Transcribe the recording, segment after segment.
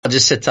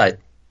just sit tight.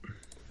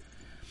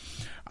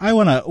 I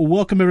want to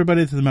welcome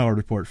everybody to the Malware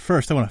Report.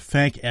 First, I want to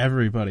thank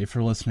everybody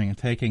for listening and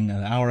taking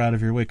an hour out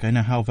of your week. I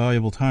know how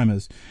valuable time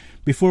is.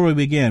 Before we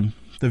begin,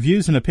 the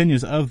views and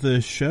opinions of the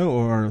show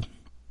or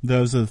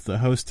those of the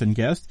host and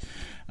guest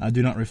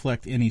do not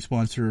reflect any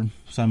sponsor,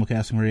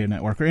 simulcasting radio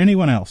network, or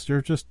anyone else.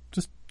 You're just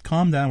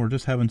calm down. We're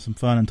just having some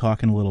fun and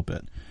talking a little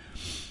bit.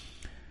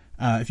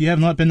 If you have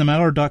not been to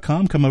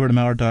malware.com, come over to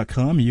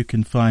malware.com. You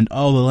can find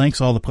all the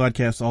links, all the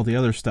podcasts, all the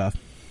other stuff.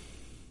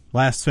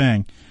 Last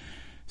thing.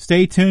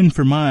 Stay tuned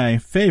for my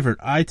favorite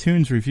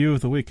iTunes review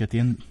of the week at the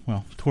end,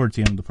 well, towards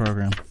the end of the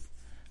program.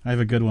 I have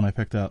a good one I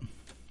picked up.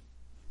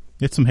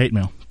 It's some hate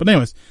mail. But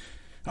anyways,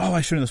 I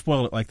shouldn't have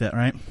spoiled it like that,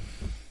 right?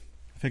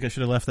 I think I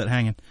should have left that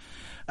hanging.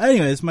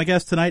 Anyways, my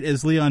guest tonight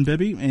is Leon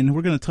Bibi, and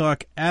we're going to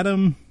talk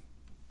Adam.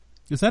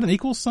 Is that an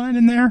equals sign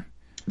in there?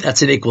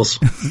 That's an equals.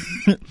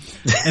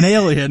 An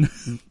alien.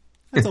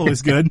 That's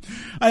always good.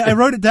 I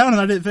wrote it down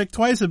and I didn't think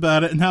twice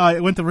about it, and now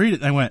I went to read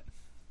it and I went,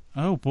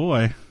 oh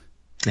boy.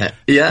 Yeah.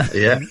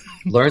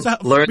 Learn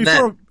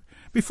that.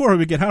 Before we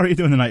begin, how are you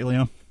doing tonight,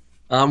 Leon?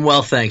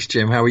 Well, thanks,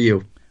 Jim. How are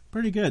you?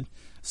 Pretty good.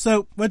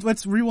 So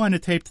let's rewind the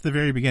tape to the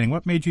very beginning.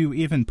 What made you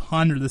even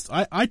ponder this?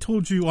 I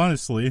told you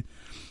honestly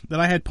that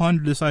I had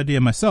pondered this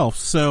idea myself.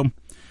 So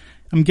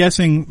I'm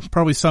guessing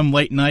probably some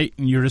late night,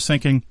 and you're just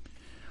thinking,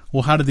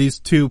 well, how did these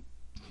two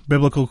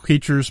biblical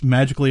creatures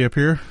magically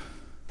appear?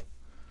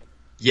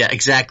 Yeah,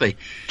 exactly.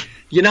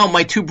 You know,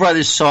 my two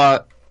brothers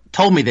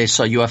told me they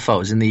saw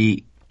UFOs in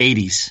the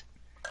 80s.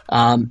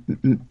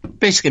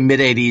 Basically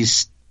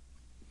mid-'80s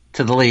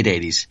to the late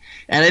 80s.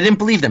 And I didn't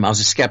believe them. I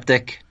was a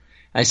skeptic.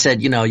 I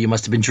said, you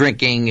must have been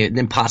drinking. It's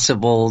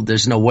impossible.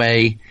 There's no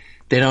way.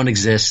 They don't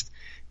exist.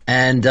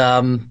 And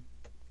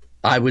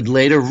I would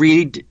later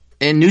read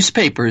in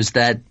newspapers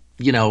that,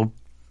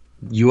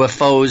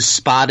 UFOs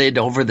spotted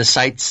over the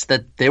sites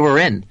that they were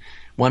in.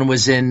 One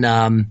was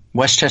in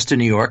Westchester,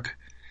 New York,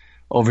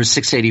 over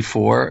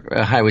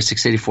 684, Highway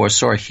 684,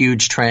 saw a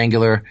huge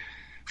triangular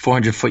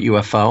 400-foot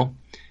UFO.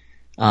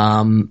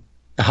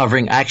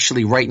 Hovering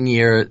actually right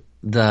near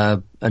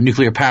a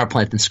nuclear power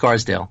plant in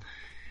Scarsdale.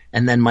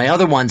 And then my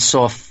other one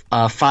saw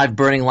 5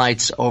 burning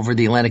lights over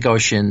the Atlantic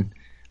Ocean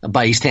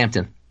by East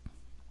Hampton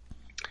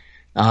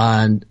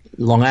on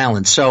Long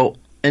Island. So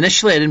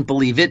initially I didn't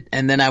believe it,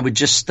 and then I would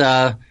just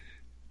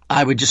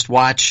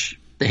watch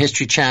the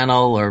History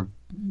Channel or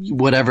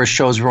whatever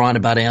shows were on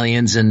about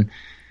aliens, and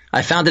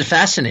I found it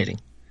fascinating.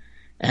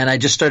 And I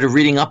just started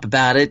reading up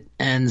about it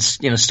and,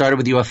 started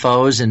with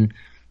UFOs, and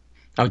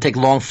I would take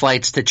long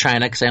flights to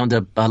China because I owned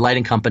a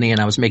lighting company and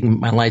I was making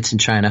my lights in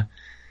China.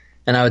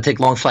 And I would take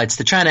long flights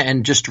to China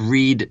and just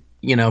read,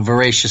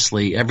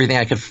 voraciously everything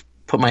I could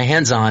put my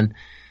hands on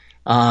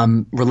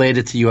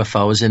related to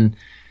UFOs. And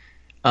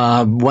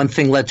one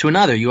thing led to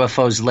another.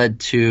 UFOs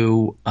led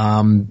to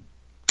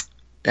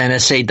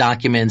NSA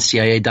documents,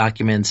 CIA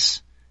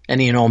documents,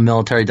 any and all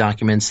military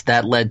documents.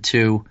 That led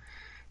to,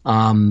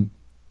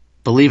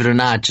 believe it or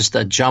not, just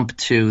a jump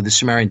to the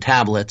Sumerian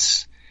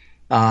tablets.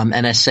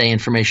 NSA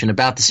information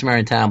about the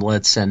Sumerian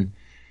tablets, and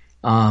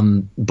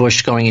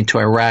Bush going into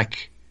Iraq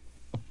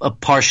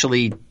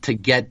partially to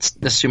get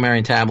the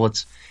Sumerian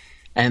tablets,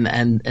 and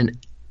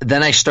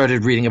then I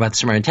started reading about the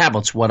Sumerian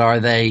tablets. What are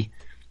they?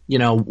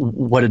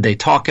 What did they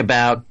talk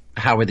about?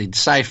 How were they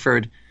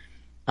deciphered?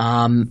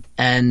 And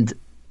then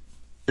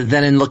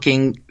in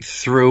looking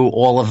through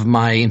all of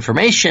my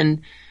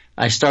information,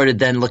 I started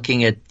then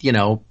looking at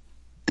the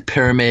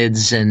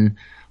pyramids and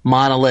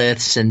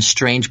monoliths and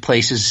strange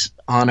places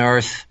on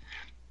Earth,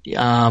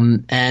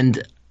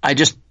 and I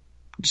just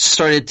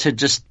started to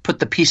just put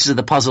the pieces of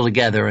the puzzle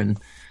together, and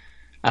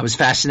I was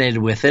fascinated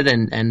with it,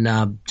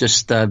 and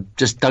just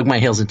dug my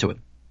heels into it.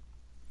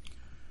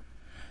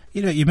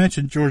 You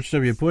mentioned George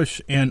W.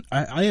 Bush, and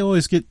I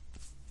always get,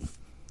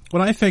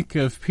 when I think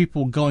of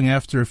people going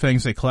after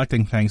things and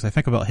collecting things, I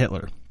think about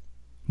Hitler,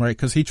 right?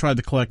 Because he tried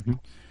to collect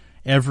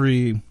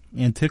every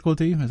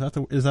antiquity.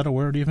 Is that a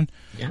word even?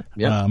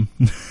 Yeah.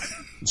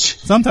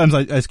 Sometimes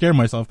I scare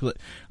myself because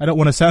I don't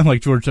want to sound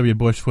like George W.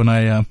 Bush when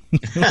I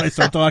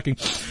start talking.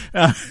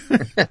 Not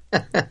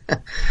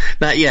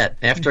yet.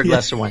 After a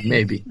glass of wine,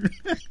 maybe.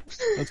 I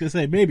was going to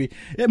say maybe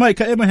it might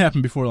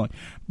happen before long.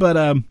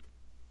 But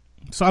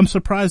so I'm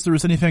surprised there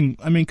was anything.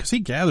 I mean, because he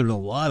gathered a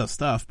lot of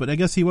stuff, but I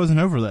guess he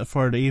wasn't over that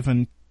far to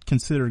even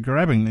consider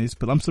grabbing these.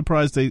 But I'm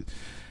surprised I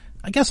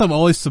guess I'm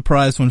always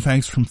surprised when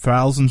things from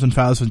thousands and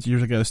thousands of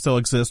years ago still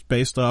exist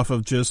based off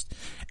of just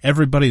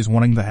everybody's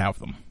wanting to have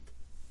them.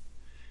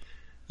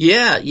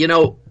 Yeah,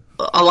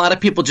 a lot of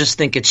people just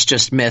think it's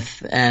just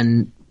myth,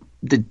 and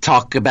they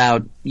talk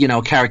about,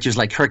 characters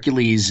like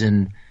Hercules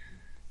and,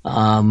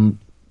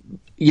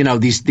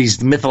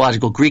 these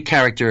mythological Greek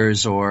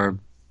characters or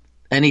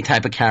any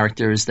type of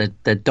characters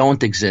that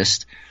don't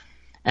exist.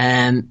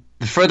 And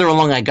the further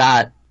along I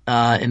got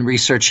in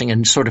researching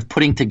and sort of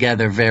putting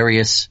together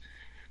various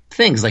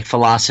things like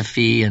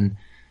philosophy and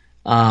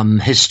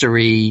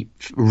history,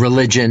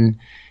 religion,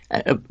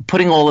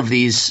 putting all of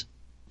these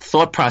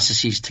thought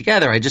processes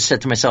together, I just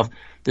said to myself,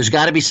 there's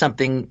got to be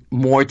something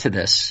more to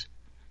this.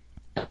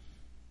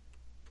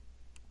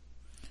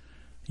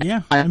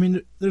 Yeah, I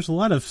mean, there's a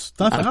lot of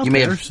stuff out there. You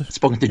may have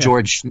spoken to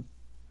George.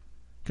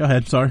 Go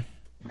ahead, sorry.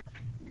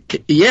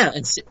 Yeah,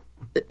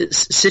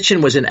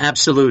 Sitchin was an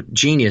absolute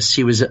genius.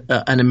 He was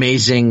an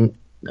amazing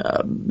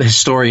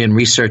historian,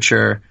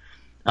 researcher,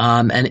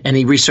 and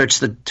he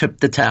researched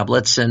the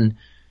tablets and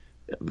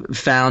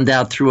found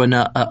out through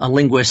a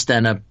linguist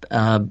and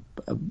a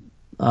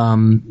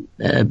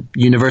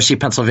University of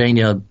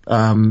Pennsylvania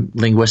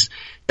linguist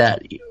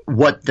that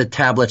what the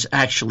tablets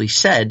actually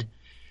said.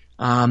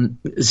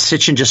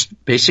 Sitchin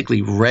just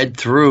basically read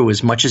through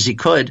as much as he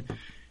could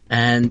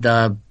and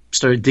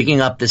started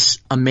digging up this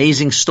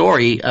amazing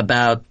story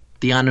about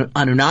the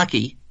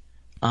Anunnaki,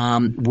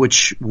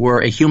 which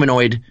were a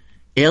humanoid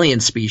alien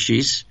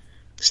species,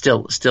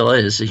 still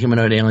is a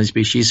humanoid alien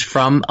species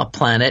from a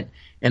planet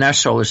in our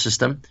solar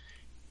system,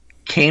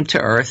 came to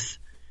Earth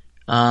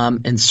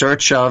in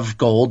search of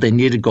gold. They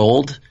needed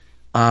gold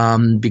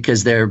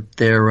because their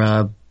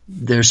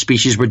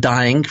species were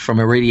dying from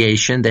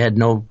irradiation. They had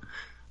no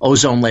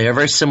ozone layer,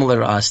 very similar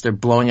to us. They're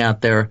blowing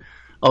out their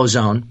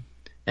ozone,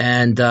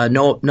 and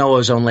no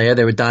ozone layer.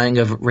 They were dying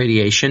of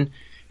radiation,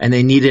 and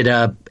they needed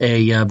a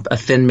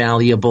thin,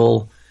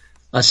 malleable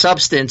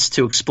substance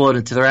to explode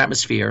into their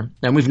atmosphere.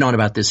 And we've known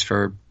about this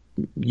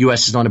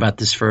U.S. has known about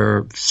this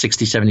for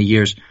 60, 70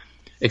 years.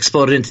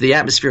 Explode it into the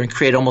atmosphere and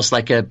create almost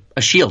like a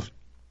shield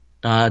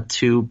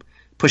to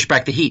push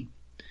back the heat.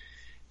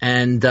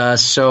 And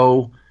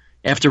so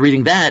after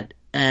reading that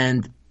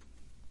and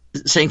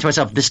saying to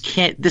myself, this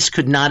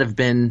could not have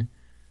been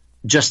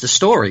just a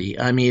story.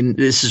 I mean,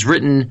 this is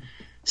written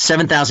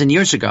 7,000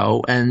 years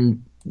ago,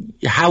 and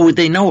how would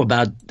they know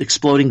about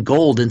exploding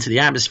gold into the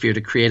atmosphere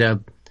to create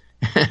an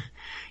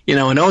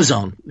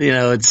ozone?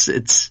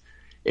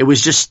 It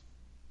was just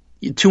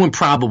too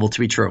improbable to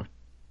be true.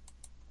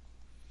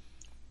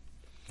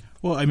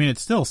 Well, I mean, it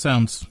still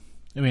sounds,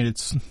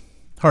 it's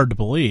hard to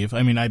believe.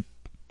 I mean, I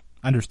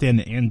understand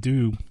the and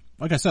do.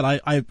 Like I said,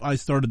 I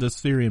started this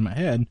theory in my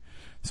head,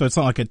 so it's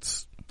not like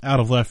it's out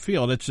of left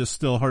field. It's just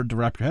still hard to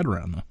wrap your head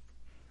around, though.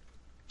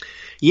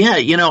 Yeah,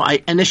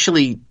 I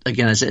initially,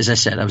 again, as I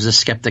said, I was a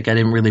skeptic. I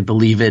didn't really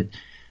believe it.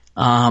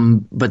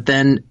 But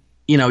then,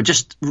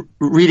 just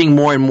reading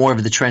more and more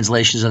of the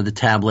translations of the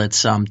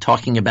tablets,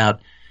 talking about,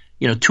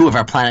 two of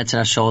our planets in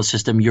our solar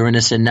system,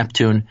 Uranus and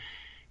Neptune,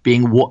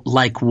 being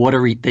like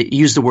watery, they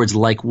use the words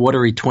like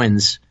watery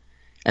twins.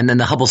 And then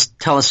the Hubble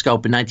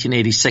telescope in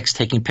 1986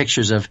 taking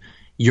pictures of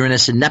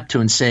Uranus and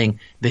Neptune saying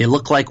they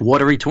look like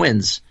watery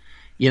twins.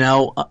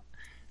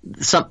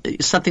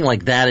 Something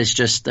like that is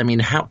just,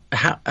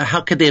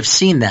 how could they have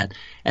seen that?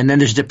 And then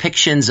there's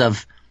depictions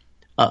of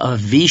a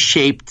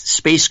V-shaped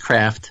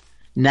spacecraft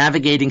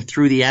navigating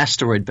through the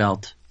asteroid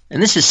belt.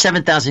 And this is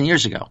 7,000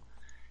 years ago,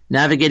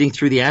 navigating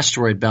through the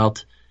asteroid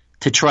belt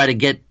to try to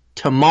get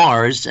to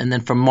Mars and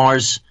then from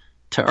Mars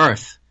to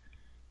Earth.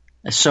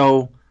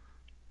 So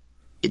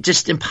it's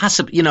just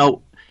impossible,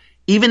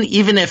 even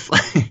if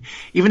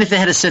they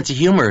had a sense of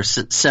humor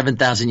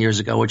 7,000 years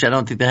ago, which I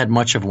don't think they had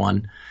much of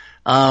one,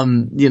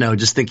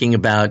 just thinking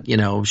about,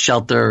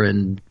 shelter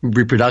and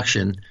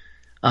reproduction,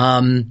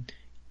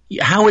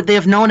 how would they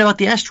have known about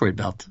the asteroid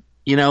belt?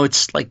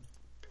 It's like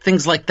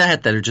things like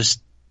that are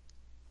just,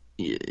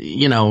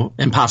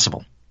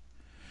 impossible.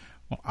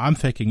 Well, I'm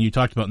thinking you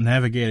talked about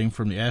navigating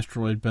from the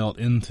asteroid belt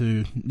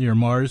into near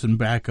Mars and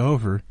back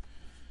over.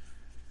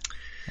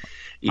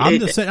 I'm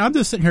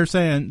just sitting here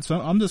saying, so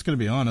I'm just going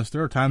to be honest.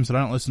 There are times that I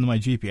don't listen to my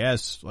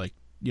GPS, like,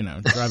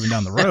 driving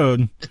down the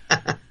road.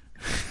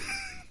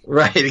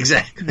 Right,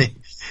 exactly.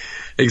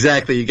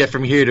 You get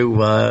from here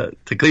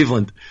to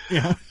Cleveland.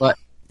 Yeah. But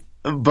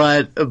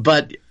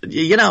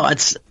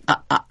it's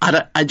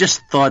I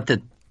just thought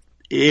that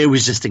it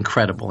was just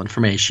incredible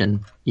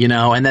information,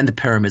 and then the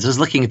pyramids. I was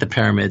looking at the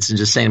pyramids and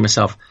just saying to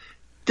myself,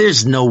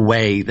 there's no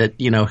way that,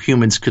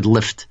 humans could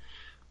lift,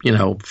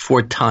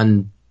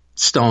 4-ton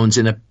stones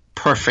in a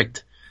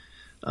perfect,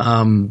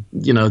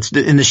 it's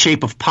in the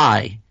shape of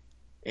pi.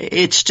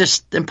 It's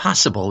just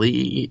impossible.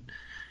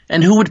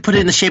 And who would put it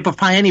in the shape of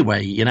pi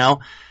anyway,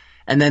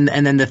 And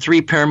then the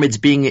 3 pyramids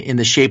being in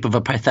the shape of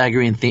a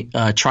Pythagorean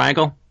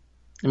triangle.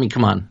 I mean,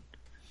 come on.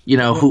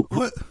 Who?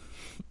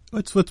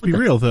 Let's be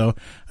real, though.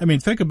 I mean,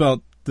 think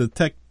about the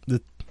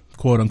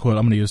quote unquote,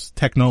 I'm going to use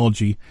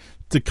technology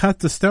to cut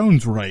the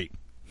stones right.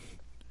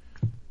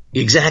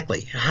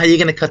 Exactly. How are you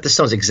going to cut the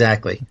stones?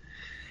 Exactly.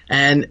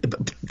 And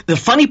the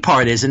funny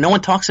part is, and no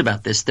one talks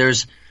about this,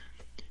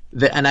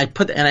 and I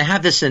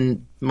have this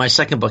in my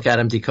second book,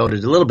 Adam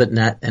Decoded, a little bit in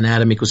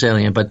Adam Equals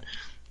Alien, but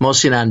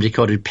mostly in Adam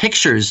Decoded,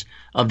 pictures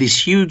of these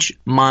huge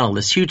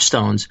monoliths, huge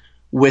stones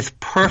with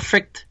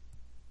perfect,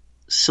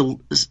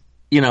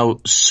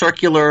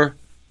 circular,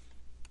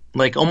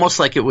 like almost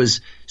like it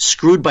was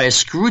screwed by a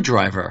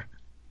screwdriver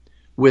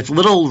with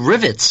little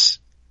rivets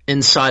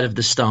inside of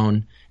the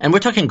stone. And we're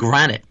talking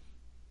granite.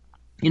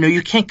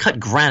 You can't cut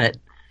granite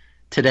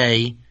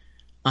today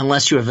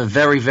unless you have a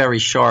very, very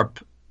sharp,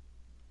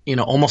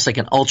 almost like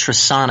an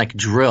ultrasonic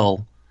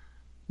drill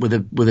with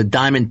a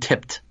diamond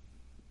tipped,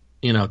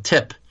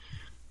 tip.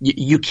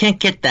 You can't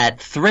get that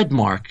thread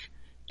mark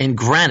in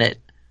granite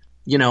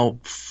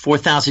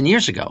 4,000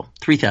 years ago,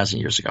 3,000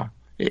 years ago.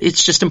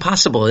 It's just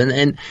impossible.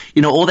 And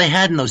all they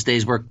had in those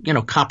days were,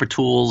 copper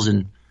tools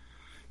and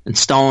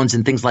stones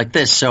and things like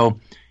this. So,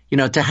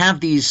 to have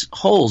these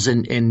holes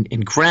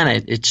in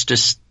granite,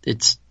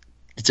 it's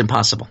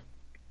impossible.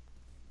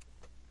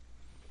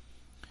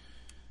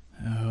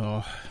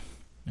 Oh,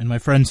 and my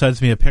friend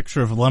sends me a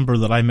picture of lumber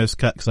that I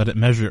miscut because I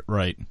didn't measure it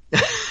right.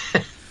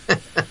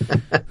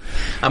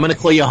 I'm going to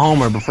call you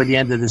Homer before the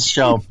end of this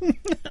show.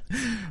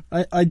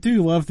 I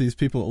do love these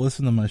people that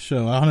listen to my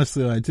show.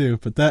 Honestly, I do,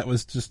 but that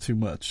was just too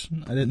much.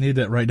 I didn't need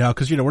that right now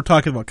because, we're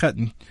talking about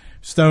cutting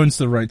stones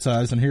to the right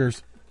size, and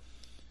here's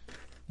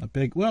a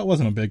big, well, it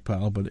wasn't a big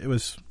pile, but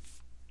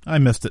I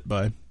missed it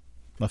by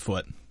a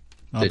foot.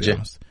 I'll be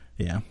honest.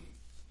 Yeah.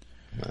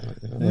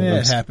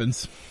 It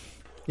happens.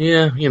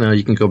 Yeah,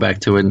 you can go back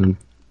to it and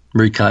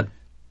recut.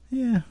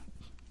 Yeah.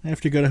 I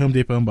have to go to Home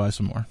Depot and buy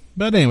some more.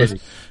 But anyways,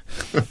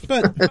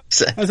 but I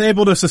was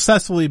able to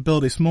successfully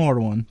build a smaller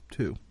one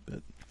too.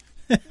 But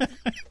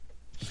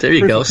there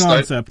you go.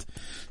 Concept.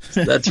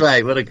 That's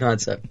right. What a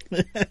concept.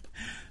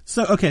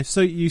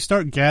 So you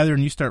start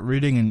gathering, you start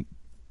reading, and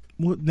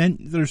then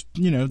there's,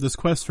 this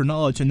quest for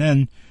knowledge, and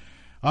then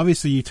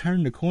obviously you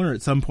turn the corner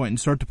at some point and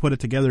start to put it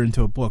together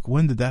into a book.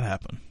 When did that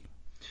happen?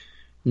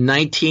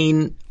 It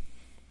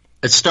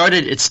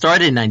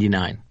started in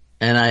 99.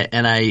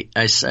 And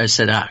I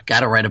said,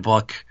 gotta write a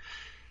book.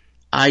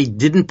 I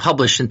didn't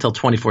publish until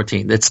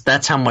 2014.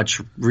 That's how much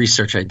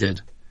research I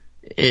did.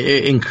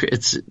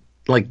 It's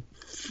like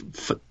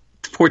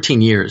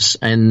 14 years.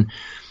 And,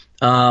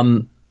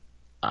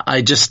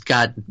 I just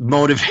got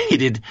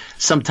motivated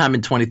sometime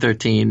in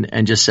 2013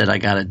 and just said, I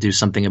gotta do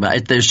something about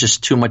it. There's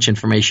just too much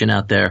information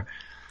out there.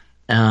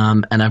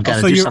 And I've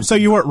got to do something. So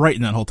you weren't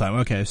writing that whole time.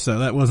 Okay.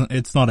 So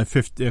it's not a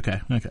 50.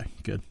 Okay.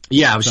 Good.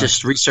 Yeah. I was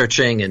just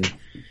researching and,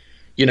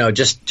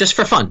 just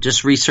for fun,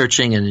 just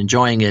researching and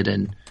enjoying it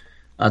and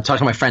talking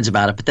to my friends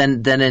about it. But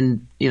then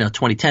in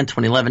 2010,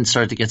 2011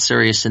 started to get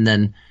serious, and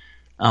then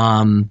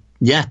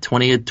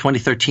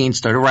 2013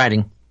 started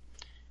writing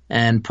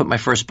and put my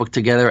first book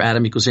together,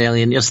 Adam Equals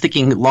Alien. I was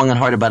thinking long and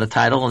hard about a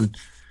title, and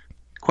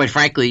quite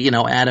frankly,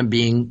 Adam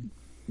being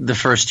the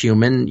first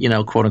human,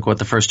 quote unquote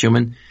the first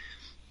human,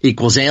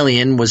 equals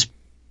alien was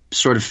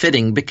sort of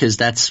fitting because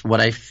that's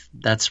what I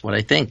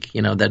think,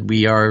 that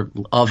we are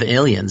of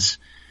aliens.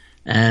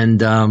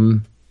 And,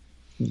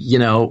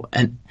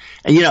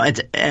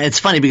 it's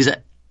funny because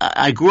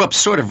I grew up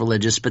sort of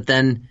religious, but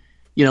then,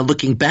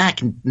 looking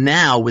back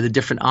now with a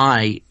different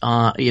eye,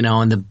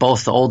 in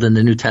both the Old and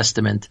the New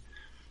Testament,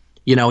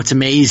 it's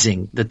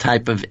amazing the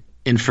type of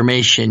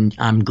information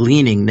I'm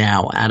gleaning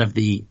now out of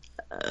the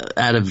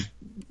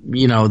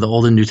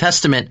Old and New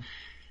Testament,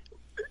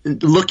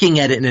 looking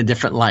at it in a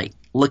different light,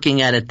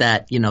 looking at it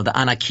that, the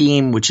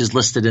Anakim, which is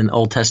listed in the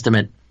Old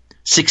Testament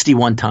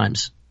 61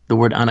 times. The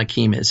word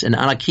Anakim is. And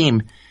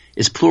Anakim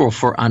is plural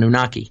for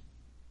Anunnaki,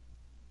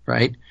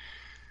 right?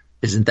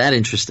 Isn't that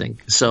interesting?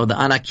 So the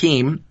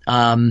Anakim,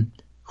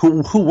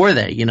 who were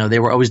they? They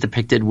were always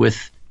depicted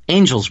with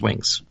angels'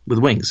 wings, with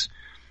wings.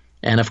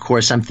 And of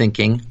course I'm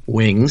thinking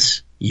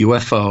wings,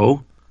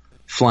 UFO,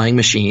 flying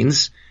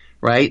machines,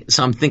 right?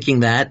 So I'm thinking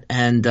that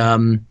and,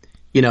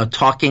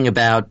 talking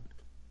about,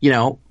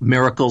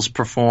 miracles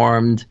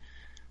performed,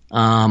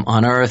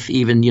 on earth,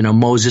 even,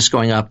 Moses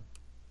going up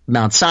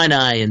Mount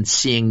Sinai and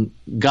seeing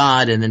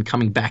God and then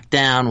coming back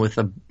down with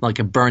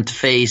a burnt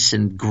face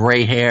and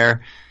gray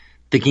hair,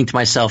 thinking to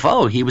myself,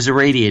 oh, he was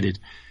irradiated,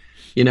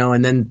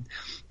 and then,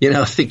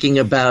 thinking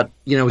about,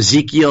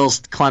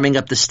 Ezekiel's climbing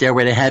up the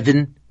stairway to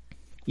heaven,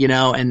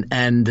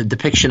 and the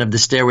depiction of the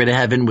stairway to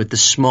heaven with the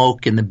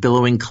smoke and the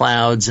billowing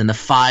clouds and the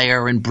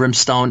fire and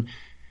brimstone.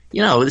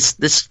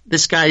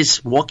 This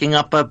guy's walking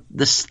up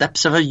the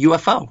steps of a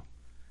UFO,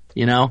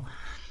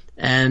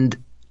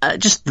 and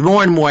just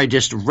more and more I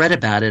just read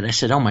about it. I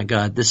said, oh my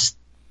God,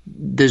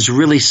 there's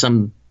really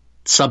some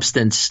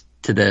substance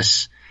to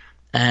this.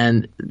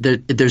 And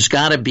there's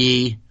gotta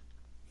be,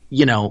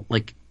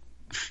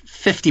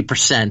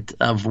 50%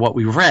 of what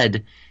we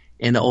read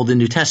in the Old and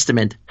New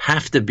Testament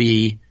have to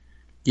be,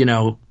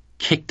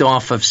 kicked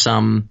off of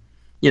some,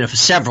 for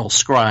several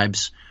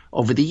scribes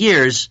over the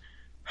years,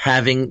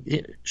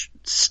 having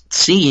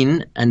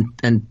seen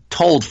and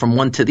told from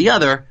one to the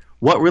other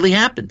what really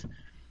happened.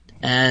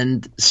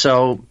 And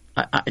so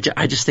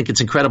I just think it's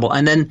incredible.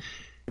 And then,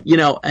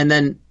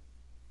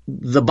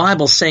 the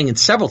Bible's saying it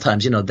several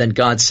times, then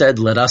God said,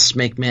 let us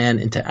make man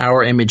into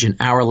our image and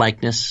our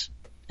likeness.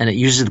 And it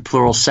uses the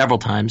plural several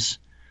times.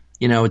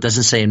 It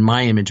doesn't say in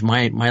my image,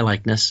 my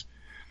likeness.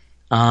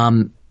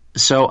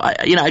 So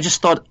I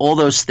just thought all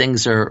those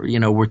things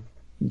were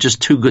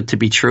just too good to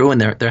be true.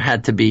 And there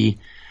had to be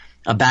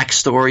a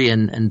backstory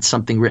and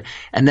something,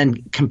 and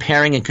then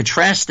comparing and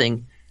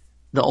contrasting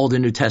the Old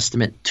and New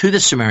Testament to the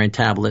Sumerian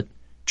tablet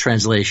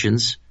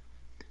translations.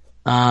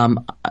 I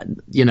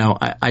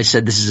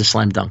said this is a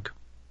slam dunk.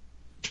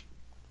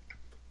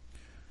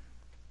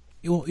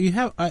 Well, you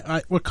have.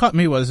 What caught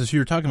me was as you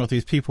were talking about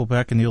these people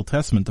back in the Old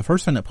Testament. The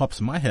first thing that pops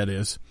in my head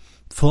is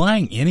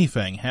flying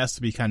anything has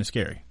to be kind of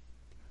scary.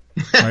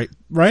 right?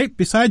 Right?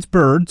 Besides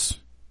birds,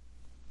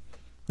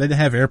 they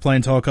have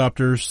airplanes,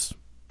 helicopters,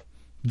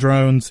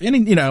 drones,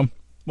 any,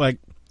 like,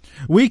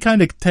 we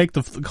kind of take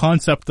the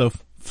concept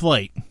of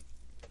flight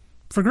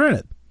for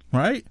granted,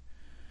 right?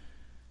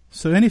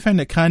 So anything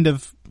that kind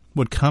of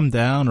would come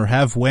down or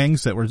have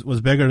wings that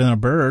was bigger than a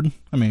bird,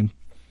 I mean,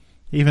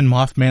 even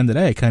Mothman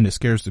today kind of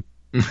scares the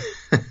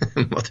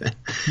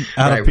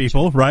out of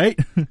people, right?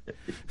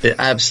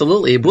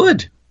 Absolutely, it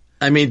would.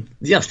 I mean,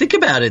 yeah, think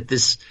about it.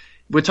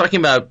 We're talking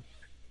about,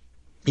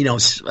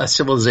 a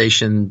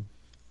civilization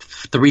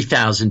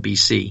 3000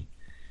 BC.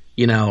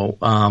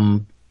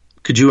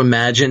 Could you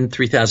imagine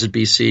 3000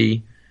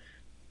 BC,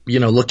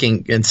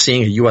 looking and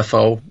seeing a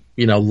UFO,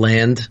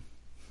 land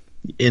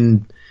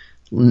in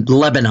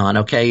Lebanon,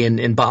 okay,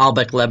 in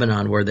Baalbek,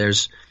 Lebanon, where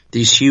there's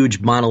these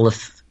huge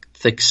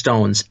monolithic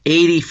stones,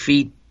 80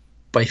 feet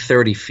by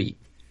 30 feet,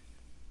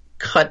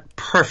 cut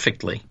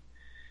perfectly,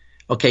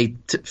 okay,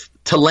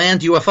 to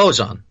land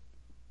UFOs on.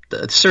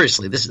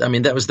 Seriously,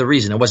 that was the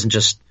reason. It wasn't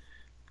just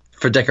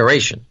for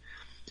decoration.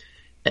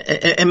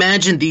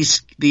 Imagine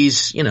these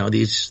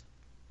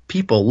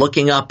people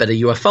looking up at a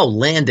UFO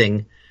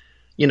landing,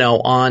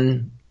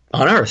 on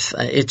Earth.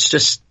 It's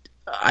just,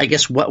 I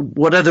guess,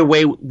 what other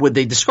way would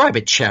they describe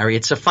it?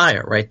 Chariots of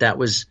fire, right? That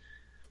was,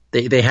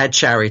 they had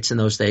chariots in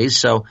those days,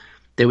 so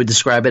they would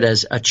describe it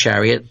as a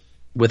chariot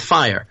with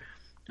fire,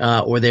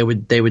 or they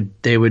would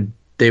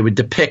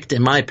depict,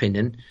 in my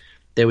opinion,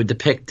 they would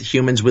depict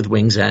humans with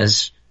wings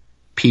as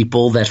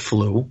people that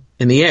flew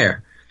in the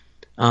air.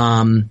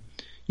 I'm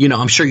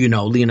sure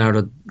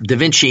Leonardo da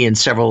Vinci and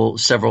several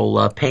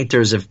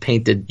painters have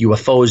painted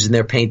UFOs in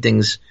their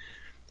paintings,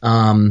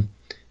 with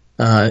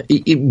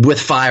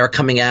fire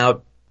coming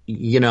out,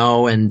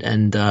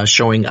 and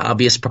showing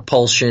obvious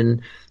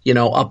propulsion,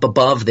 up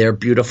above their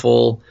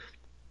beautiful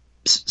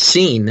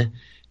scene.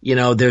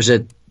 There's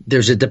a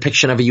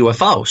depiction of a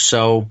UFO.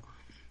 So,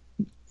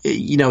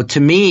 to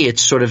me,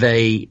 it's sort of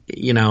it's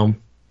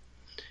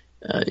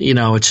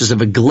just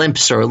of a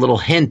glimpse or a little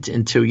hint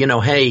into,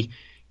 hey,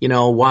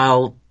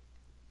 while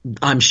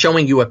I'm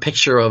showing you a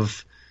picture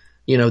of,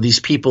 these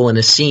people in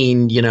a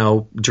scene,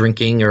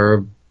 drinking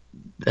or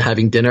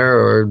having dinner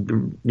or,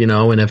 in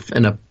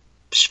a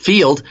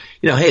field,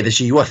 hey,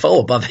 there's a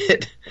UFO above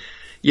it.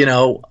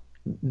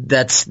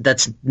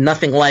 That's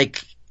nothing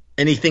like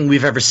anything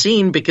we've ever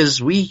seen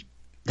because we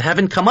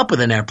haven't come up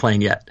with an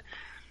airplane yet.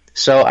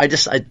 So I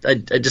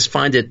just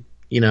find it,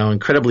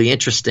 incredibly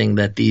interesting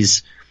that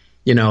these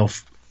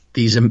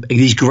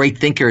great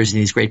thinkers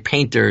and these great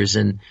painters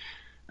and,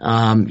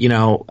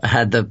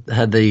 had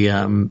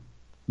the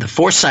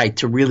foresight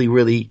to really,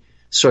 really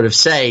sort of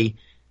say,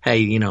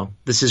 hey,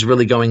 this is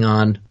really going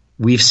on.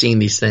 We've seen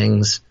these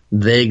things.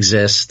 They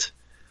exist.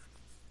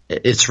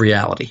 It's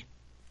reality,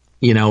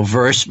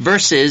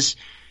 versus,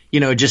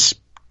 just,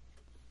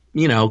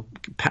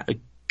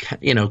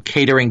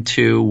 catering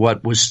to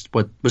what was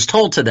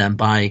told to them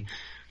by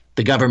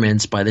the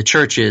governments, by the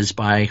churches,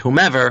 by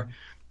whomever,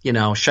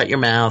 shut your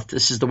mouth.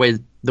 This is the way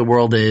the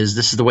world is.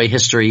 This is the way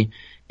history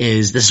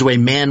is. This is the way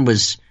man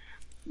was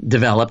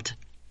developed.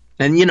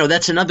 And,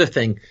 that's another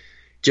thing,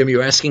 Jim, you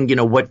were asking,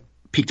 what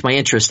piqued my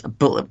interest.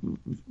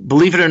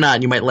 Believe it or not,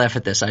 and you might laugh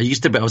at this. I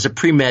was a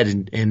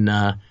pre-med in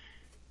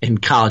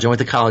college. I went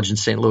to college in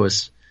St.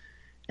 Louis,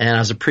 and I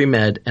was a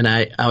pre-med, and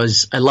I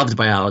loved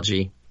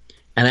biology.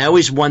 And I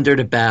always wondered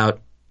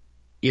about,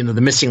 the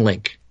missing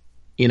link,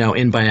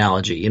 in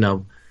biology,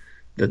 the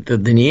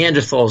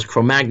Neanderthals,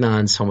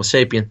 Cro-Magnons, Homo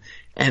sapien.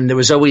 And there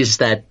was always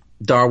that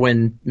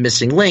Darwin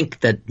missing link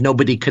that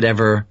nobody could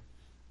ever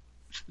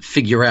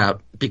figure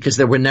out because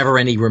there were never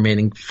any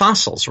remaining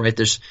fossils, right?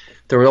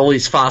 There were all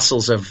these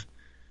fossils of,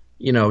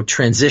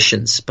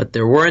 transitions, but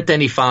there weren't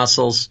any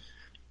fossils,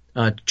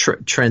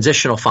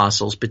 transitional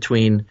fossils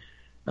between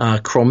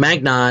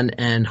Cro-Magnon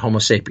and Homo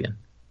sapien.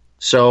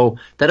 So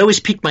that always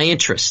piqued my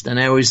interest. And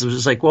I always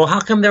was like, well,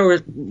 how come there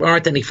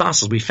aren't any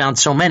fossils? We found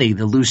so many,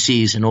 the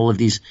Lucys and all of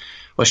these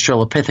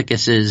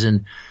Australopithecuses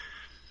and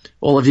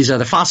all of these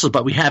other fossils,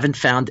 but we haven't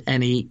found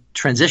any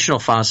transitional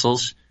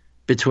fossils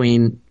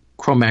between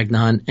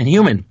Cro-Magnon and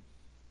human.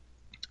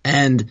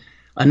 And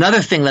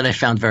another thing that I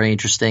found very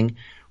interesting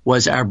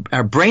was our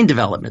brain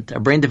development.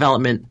 Our brain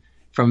development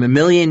from 1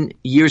 million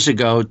years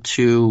ago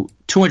to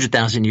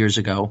 200,000 years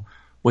ago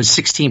was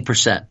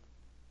 16%.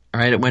 All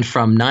right, it went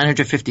from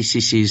 950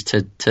 cc's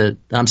to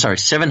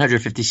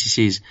 750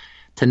 cc's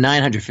to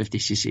 950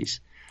 cc's.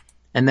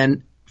 And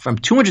then from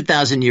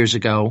 200,000 years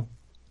ago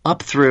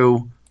up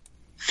through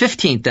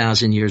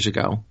 15,000 years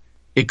ago,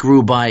 it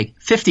grew by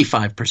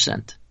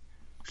 55%,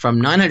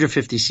 from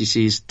 950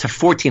 cc's to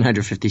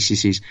 1,450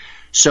 cc's.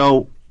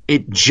 So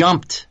it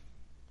jumped.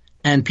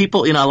 And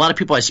people, a lot of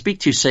people I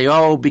speak to say,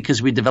 oh,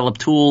 because we developed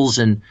tools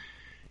and,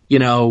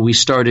 we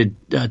started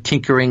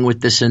tinkering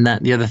with this and that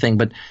and the other thing.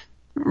 But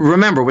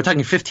remember, we're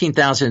talking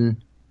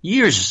 15,000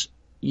 years,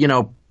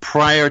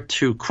 prior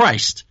to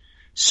Christ.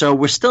 So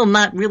we're still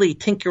not really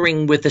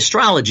tinkering with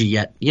astrology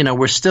yet.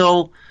 We're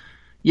still,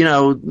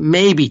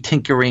 maybe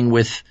tinkering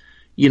with,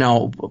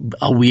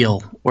 a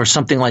wheel or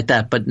something like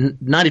that, but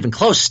not even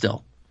close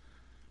still.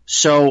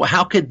 So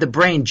how could the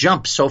brain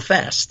jump so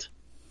fast?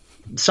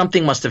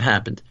 Something must have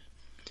happened.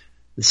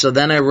 So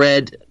then I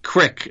read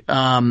Crick,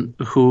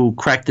 who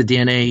cracked the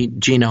DNA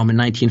genome in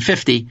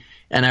 1950,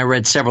 and I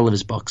read several of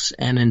his books.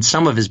 And in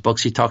some of his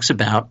books, he talks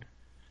about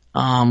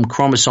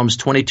chromosomes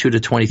 22 to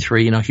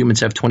 23. Humans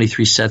have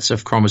 23 sets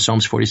of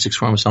chromosomes, 46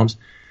 chromosomes.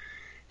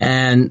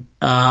 And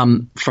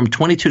from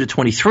 22 to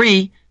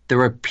 23,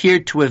 there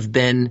appeared to have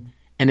been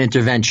an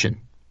intervention.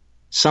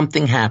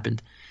 Something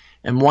happened.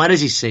 And why does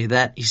he say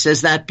that? He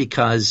says that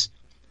because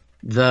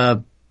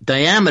the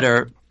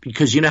diameter,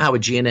 because you know how a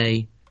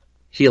DNA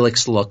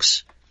helix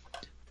looks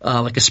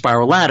like a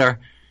spiral ladder,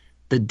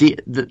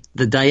 the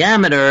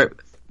diameter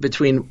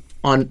between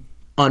on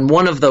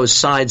one of those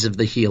sides of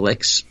the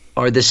helix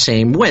are the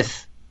same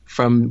width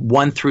from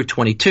 1 through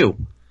 22.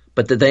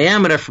 But the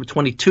diameter from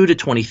 22 to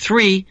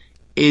 23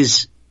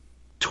 is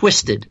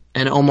twisted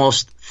and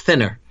almost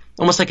thinner,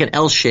 almost like an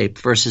L shape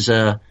versus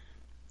a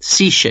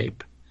C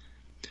shape.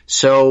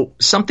 So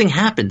something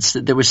happens.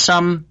 There was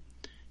some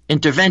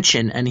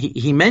intervention, and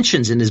he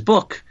mentions in his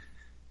books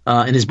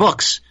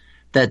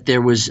that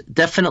there was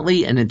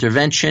definitely an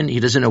intervention. He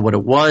doesn't know what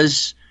it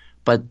was,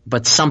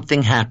 but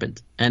something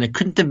happened, and it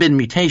couldn't have been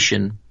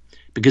mutation,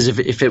 because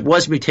if it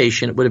was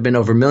mutation, it would have been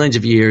over millions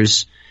of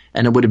years,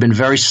 and it would have been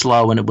very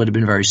slow, and it would have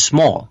been very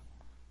small.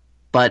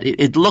 But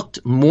it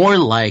looked more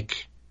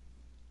like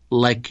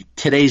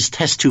today's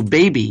test tube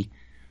baby,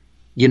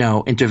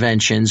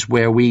 interventions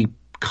where we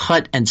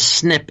cut and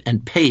snip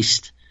and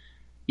paste,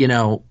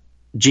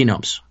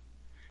 genomes.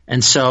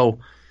 And so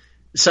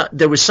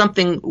there was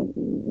something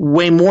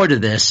way more to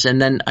this.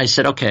 And then I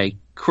said, okay,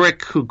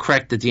 Crick, who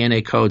cracked the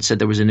DNA code, said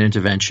there was an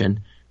intervention.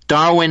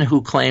 Darwin,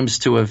 who claims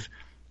to have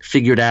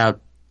figured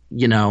out,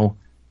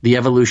 the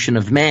evolution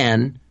of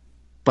man,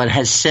 but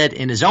has said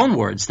in his own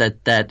words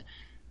that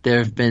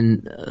there's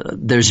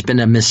been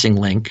a missing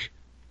link,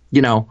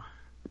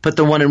 put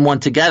the one and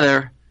one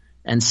together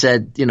and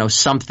said,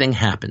 something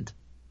happened.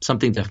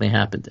 Something definitely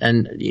happened.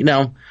 And,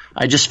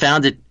 I just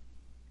found it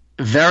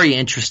very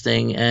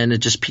interesting, and it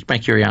just piqued my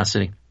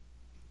curiosity.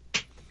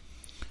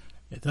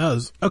 It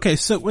does. Okay,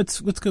 so let's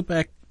go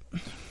back.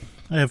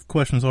 I have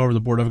questions all over the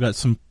board. I've got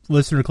some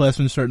listener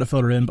questions starting to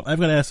filter in, but I've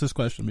got to ask this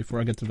question before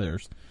I get to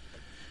theirs.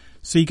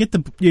 So you get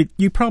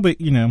you probably,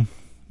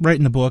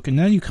 writing the book, and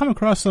then you come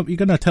across you're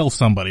going to tell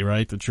somebody,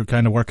 right, that you're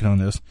kind of working on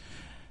this.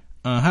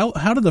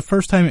 How did the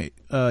first time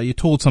you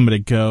told somebody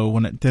to go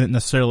when it didn't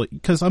necessarily,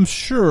 because I'm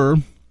sure,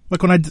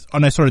 like when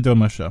I started doing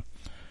my show,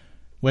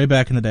 way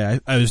back in the day,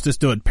 I was just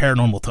doing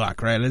paranormal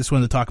talk, right? I just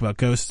wanted to talk about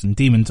ghosts and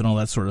demons and all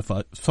that sort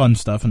of fun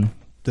stuff, and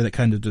then it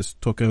kind of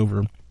just took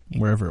over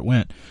wherever it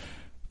went.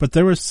 But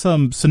there was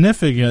some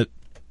significant,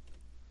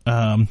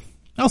 I'll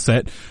say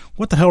it,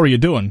 what the hell are you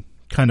doing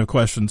kind of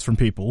questions from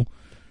people.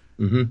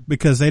 Mm-hmm.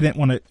 Because they didn't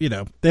want to,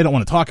 they don't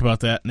want to talk about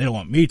that, and they don't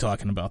want me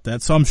talking about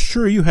that. So I'm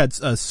sure you had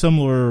a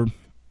similar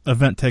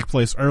event take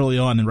place early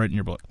on in writing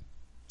your book.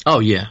 Oh,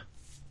 yeah.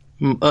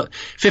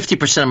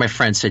 50% of my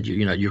friends said,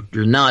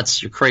 you're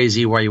nuts, you're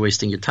crazy, why are you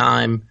wasting your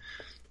time?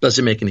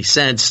 Doesn't make any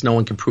sense, no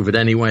one can prove it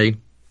anyway.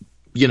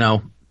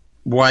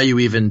 Why are you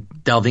even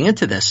delving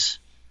into this?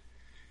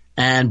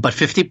 But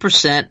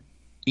 50%,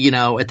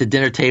 at the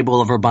dinner table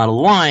over a bottle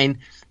of wine,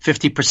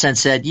 50%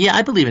 said, yeah,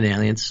 I believe in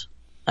aliens.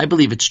 I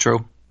believe it's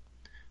true.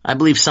 I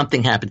believe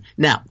something happened.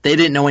 Now, they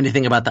didn't know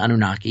anything about the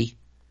Anunnaki.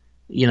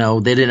 They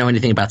didn't know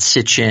anything about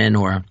Sitchin,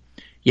 or,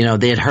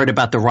 they had heard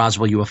about the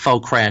Roswell UFO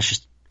crash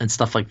and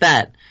stuff like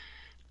that.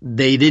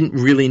 They didn't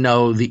really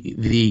know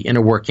the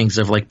inner workings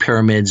of like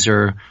pyramids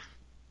or,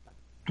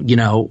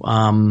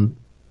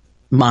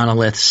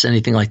 monoliths,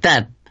 anything like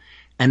that.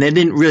 And they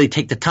didn't really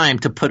take the time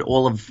to put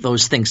all of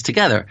those things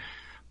together.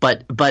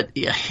 But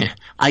yeah,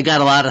 I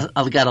got a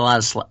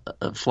lot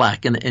of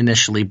flack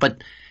initially,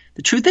 but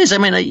the truth is,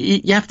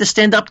 you have to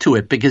stand up to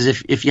it, because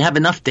if you have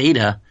enough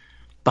data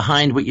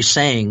behind what you're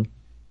saying,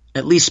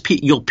 at least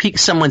you'll pique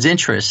someone's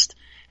interest,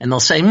 and they'll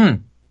say,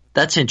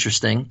 that's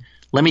interesting.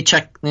 Let me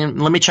check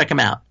them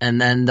out. And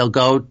then they'll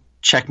go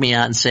check me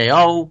out and say,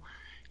 oh,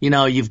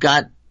 you've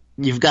got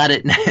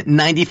it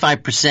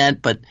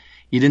 95%, but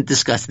you didn't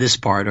discuss this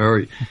part,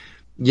 or,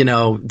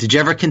 did you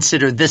ever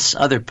consider this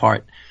other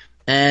part?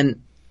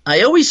 And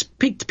I always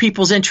piqued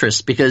people's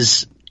interest,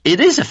 because it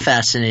is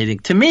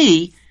to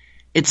me,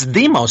 it's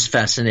the most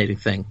fascinating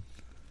thing,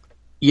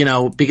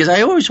 because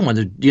I always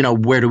wondered,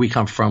 where do we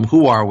come from?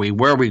 Who are we?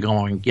 Where are we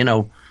going?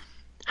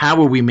 How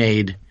were we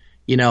made?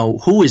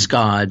 Who is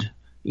God?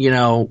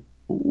 All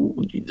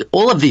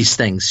of these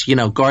things,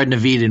 Garden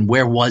of Eden,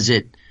 where was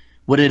it?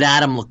 What did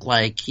Adam look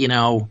like?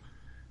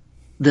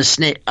 The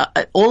snake,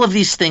 all of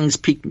these things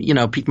piqued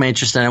my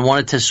interest, and I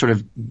wanted to sort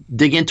of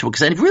dig into it,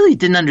 because I really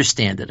didn't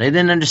understand it. I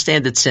didn't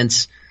understand it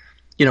since,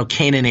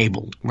 Cain and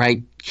Abel,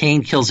 right?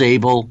 Cain kills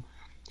Abel.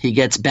 He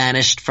gets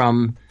banished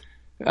from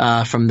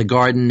the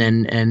garden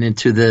and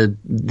into the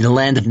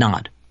land of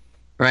Nod,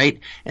 right?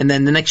 And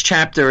then the next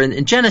chapter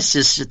in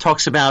Genesis, it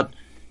talks about,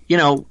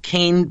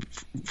 Cain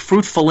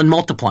fruitful and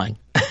multiplying.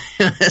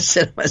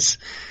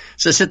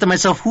 So I said to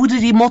myself, who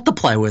did he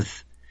multiply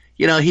with?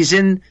 He's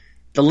in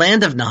the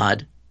land of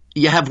Nod.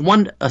 You have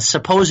a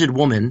supposed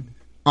woman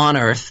on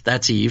Earth.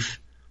 That's Eve.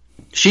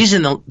 She's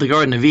in the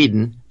Garden of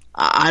Eden.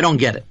 I don't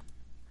get it.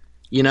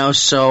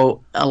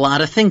 So a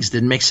lot of things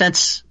didn't make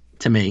sense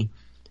to me.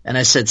 And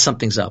I said,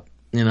 something's up.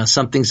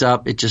 Something's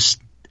up. It's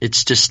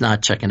just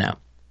not checking out.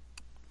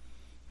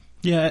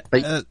 Yeah.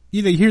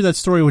 You hear that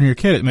story when you're a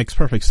kid, it makes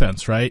perfect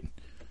sense, right?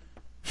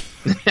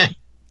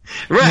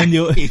 Right. And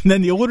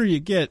then the older you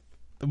get,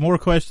 the more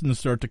questions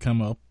start to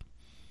come up.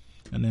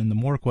 And then the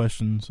more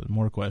questions and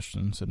more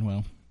questions. And,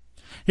 well,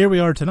 here we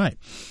are tonight.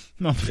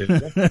 No.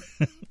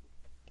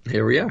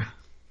 Here we are.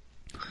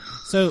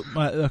 So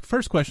my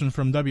first question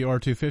from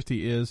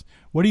WR250 is,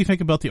 what do you think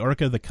about the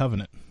Ark of the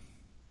Covenant?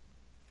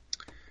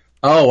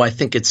 Oh, I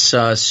think it's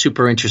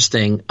super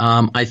interesting.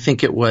 I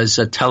think it was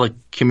a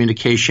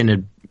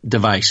telecommunication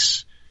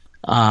device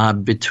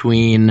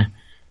between,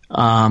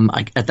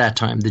 at that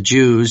time, the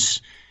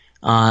Jews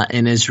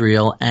in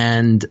Israel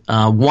and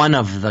one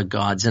of the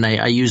gods. And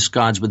I use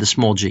gods with a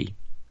small g,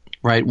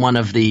 right? One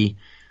of the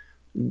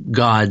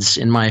gods,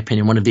 in my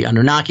opinion, one of the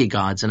Anunnaki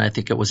gods, and I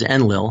think it was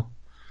Enlil.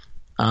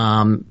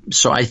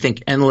 So I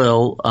think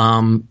Enlil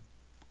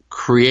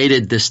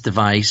created this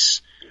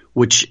device,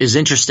 which is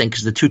interesting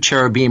because the two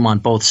cherubim on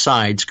both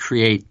sides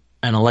create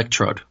an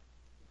electrode.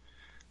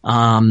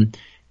 And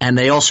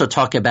they also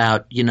talk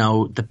about,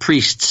 the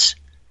priests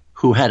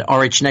who had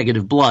Rh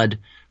negative blood,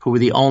 who were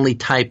the only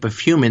type of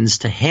humans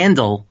to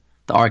handle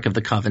the Ark of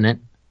the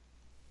Covenant,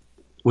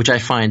 which I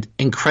find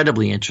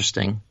incredibly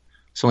interesting.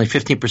 So only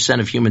 15%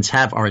 of humans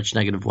have Rh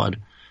negative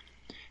blood.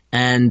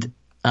 And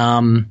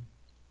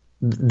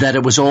that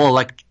it was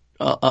all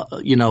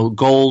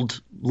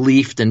gold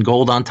leafed and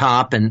gold on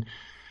top, and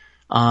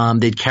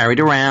they'd carried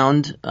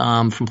around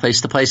from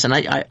place to place. And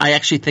I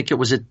actually think it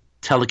was a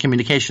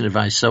telecommunication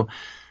device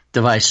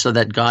so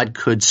that God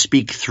could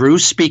speak through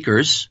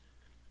speakers,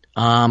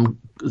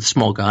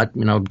 small God,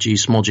 G,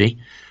 small g,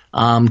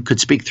 could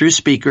speak through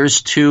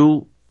speakers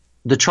to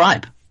the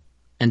tribe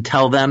and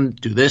tell them,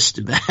 do this,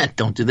 do that,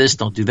 don't do this,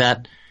 don't do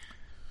that.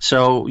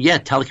 So, yeah,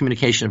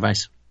 telecommunication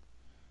device.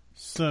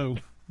 So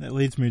that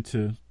leads me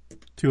to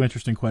two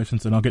interesting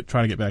questions, and I'll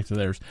try to get back to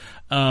theirs.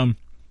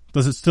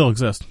 Does it still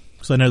exist?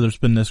 Because I know there's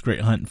been this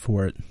great hunt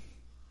for it.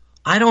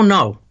 I don't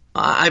know.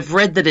 I've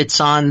read that it's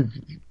on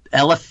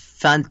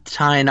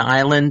Elephantine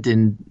Island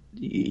in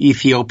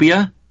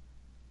Ethiopia.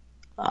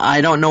 I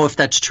don't know if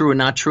that's true or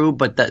not true,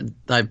 but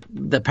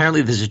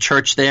apparently there's a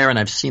church there, and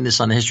I've seen this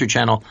on the History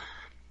Channel.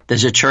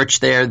 There's a church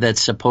there that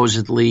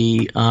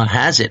supposedly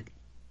has it.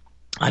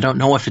 I don't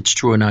know if it's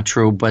true or not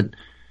true, but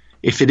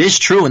if it is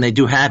true and they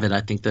do have it,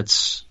 I think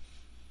that's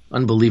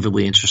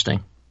unbelievably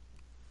interesting.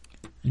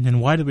 And then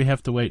why did we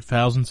have to wait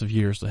thousands of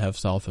years to have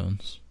cell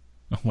phones?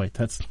 Oh, wait,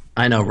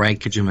 I know, right?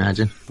 Could you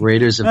imagine?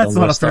 Raiders of That's the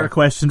not Lost a fair Ark.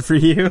 question for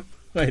you.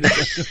 Wait a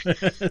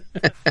second.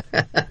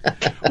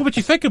 Well, but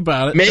you think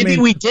about it. Maybe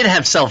we did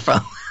have cell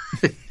phone.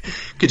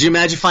 Could you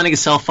imagine finding a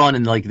cell phone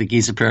in the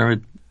Giza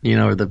pyramid,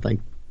 or the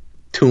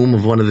tomb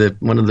of one of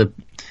the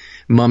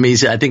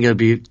mummies? I think it would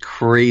be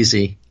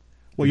crazy.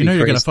 Well,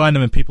 you're going to find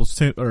them in people's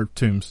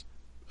tombs,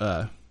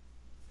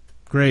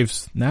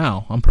 graves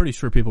now. I'm pretty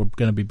sure people are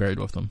going to be buried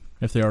with them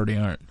if they already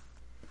aren't.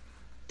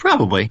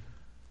 Probably.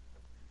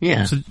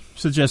 Yeah.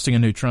 Suggesting a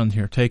new trend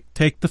here.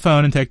 Take the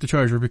phone and take the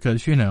charger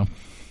because you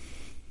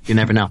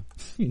never know.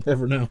 You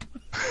never know.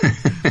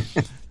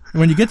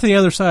 When you get to the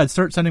other side,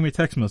 start sending me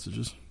text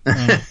messages.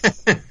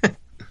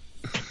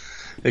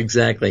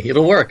 Exactly.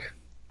 It'll work.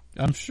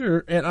 I'm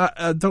sure. And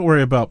I don't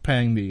worry about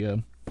paying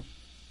the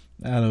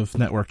out of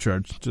network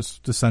charge.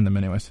 Just send them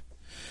anyways.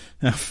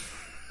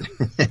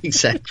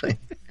 Exactly.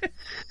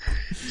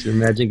 Could you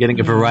imagine getting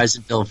a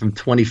Verizon bill from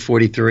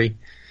 2043?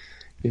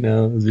 It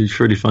would be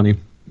pretty funny.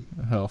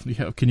 Hell,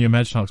 yeah, can you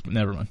imagine how?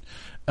 Never mind.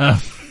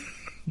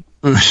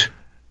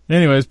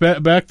 Anyways,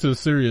 back to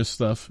serious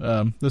stuff.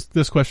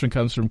 This question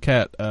comes from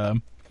Kat.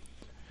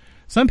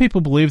 Some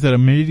people believe that a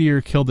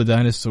meteor killed the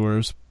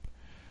dinosaurs.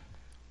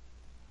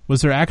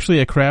 Was there actually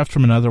a craft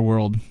from another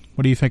world?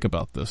 What do you think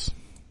about this?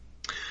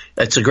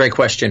 That's a great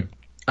question.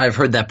 I've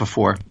heard that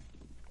before.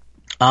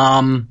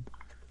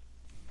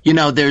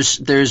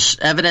 There's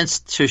evidence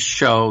to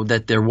show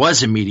that there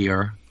was a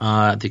meteor,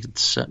 I think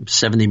it's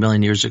 70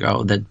 million years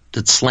ago,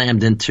 that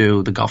slammed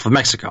into the Gulf of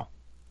Mexico,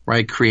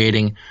 right?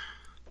 Creating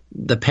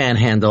the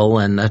panhandle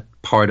and that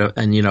part of,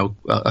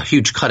 a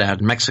huge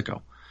cutout in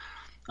Mexico.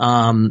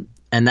 And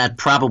that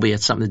probably had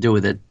something to do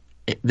with it.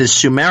 The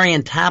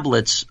Sumerian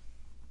tablets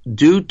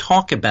do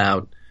talk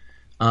about,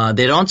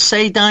 they don't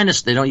say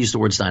dinosaurs, they don't use the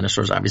words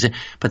dinosaurs, obviously,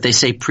 but they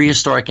say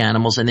prehistoric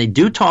animals, and they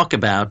do talk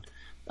about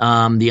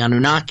the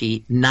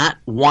Anunnaki not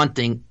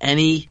wanting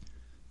anything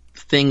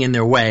in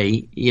their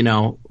way,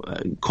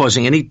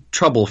 causing any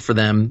trouble for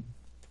them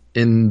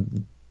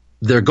in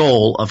their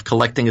goal of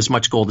collecting as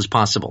much gold as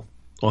possible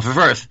off of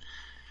Earth.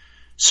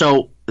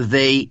 So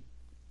they,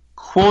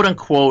 quote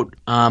unquote,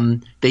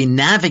 they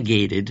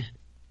navigated,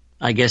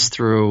 I guess,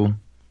 through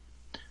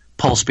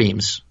pulse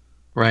beams,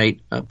 right?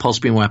 Pulse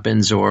beam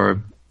weapons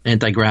or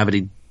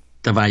anti-gravity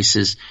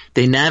devices.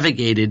 They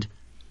navigated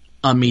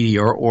a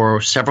meteor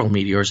or several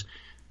meteors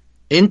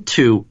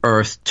into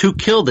Earth to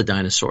kill the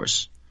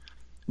dinosaurs.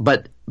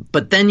 But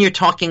then you're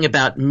talking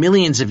about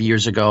millions of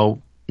years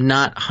ago,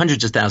 not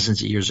hundreds of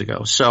thousands of years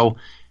ago. So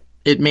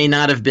it may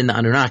not have been the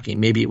Anunnaki.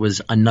 Maybe it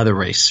was another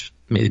race.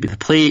 Maybe the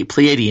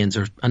Pleiadians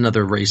or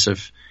another race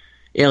of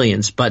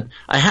aliens. But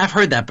I have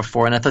heard that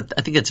before, and I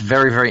think it's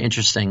very, very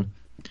interesting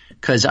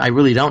because I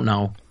really don't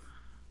know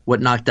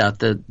what knocked out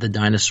the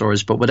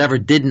dinosaurs. But whatever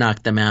did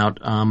knock them out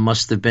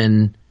must have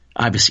been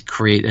obviously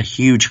create a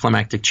huge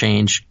climactic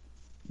change,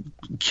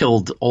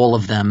 killed all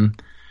of them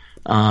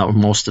or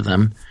most of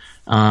them.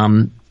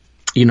 In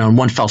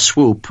one fell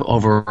swoop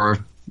over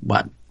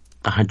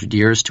 100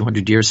 years,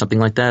 200 years, something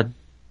like that,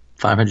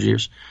 500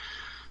 years,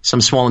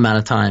 some small amount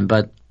of time.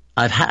 But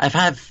I've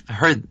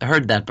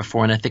heard that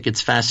before, and I think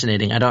it's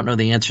fascinating. I don't know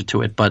the answer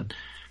to it, but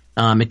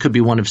it could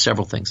be one of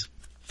several things.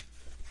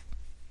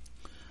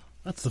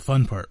 That's the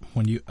fun part.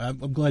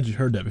 I'm glad you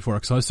heard that before,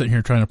 because I was sitting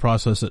here trying to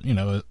process it.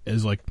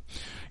 As like,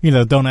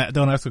 don't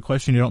ask a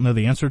question you don't know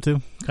the answer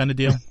to, kind of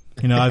deal.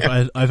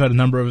 I've had a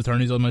number of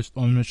attorneys on my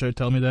show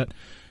tell me that,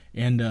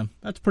 and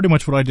that's pretty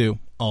much what I do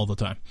all the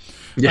time.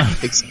 Yeah,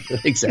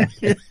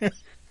 exactly,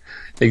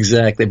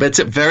 exactly. But it's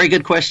a very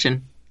good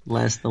question.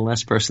 The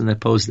last person that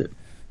posed it.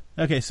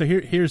 Okay, so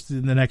here's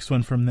the next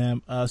one from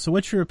them. So,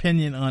 what's your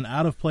opinion on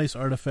out of place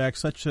artifacts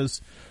such as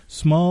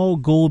small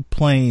gold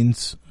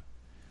planes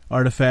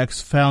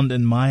artifacts found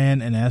in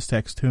Mayan and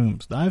Aztec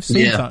tombs? I've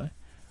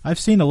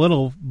seen a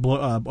little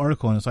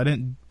article on this. I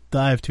didn't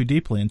dive too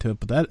deeply into it,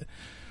 but that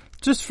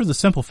just for the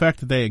simple fact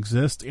that they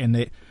exist, and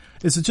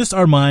is it just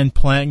our mind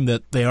playing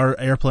that they are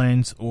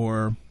airplanes,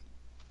 or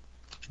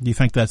do you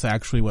think that's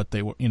actually what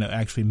they were,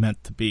 actually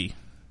meant to be?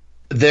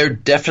 They're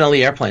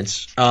definitely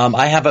airplanes.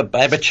 I have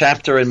a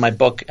chapter in my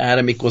book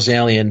Adam Equals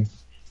Alien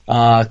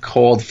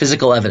called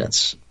Physical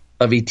Evidence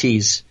of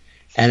ETs,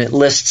 and it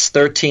lists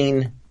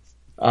 13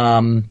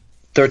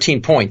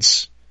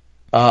 points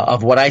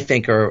of what I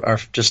think are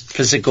just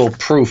physical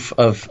proof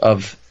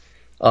of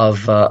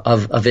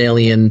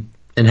alien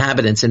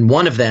inhabitants, and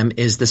one of them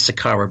is the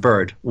Saqqara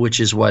bird,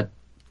 which is what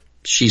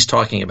she's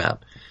talking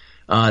about.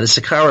 The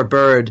Saqqara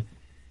bird,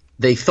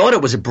 they thought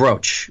it was a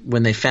brooch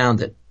when they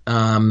found it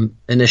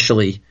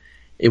initially.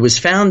 It was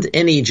found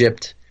in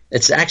Egypt.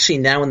 It's actually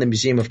now in the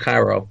Museum of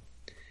Cairo,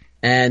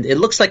 and it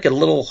looks like a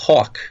little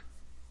hawk.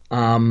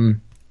 But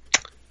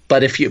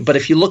if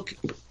you look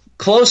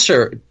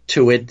closer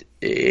to it,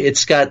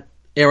 it's got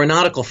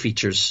aeronautical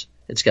features.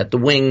 It's got the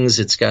wings.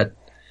 It's got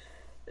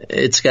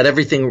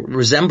everything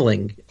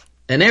resembling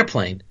an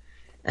airplane.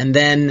 And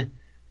then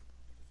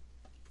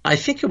I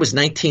think it was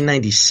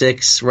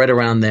 1996, right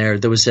around there.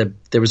 There was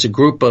a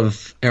group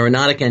of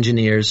aeronautic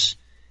engineers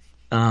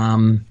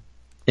in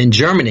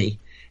Germany,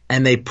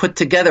 and they put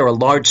together a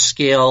large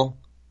scale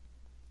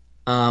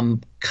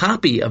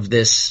copy of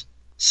this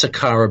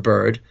Saqqara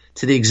bird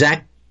to the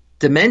exact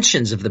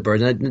dimensions of the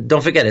bird. And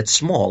don't forget, it's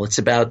small. It's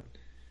about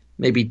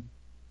maybe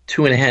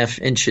 2.5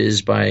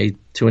 inches by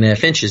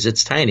 2.5 inches.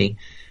 It's tiny.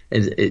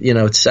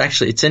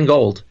 It's in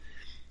gold.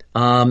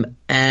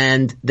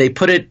 And they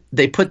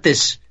put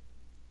this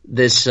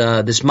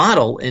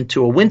model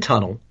into a wind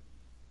tunnel,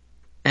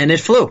 and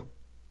it flew.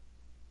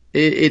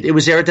 It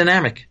was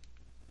aerodynamic.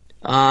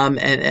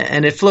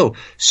 And it flew.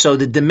 So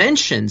the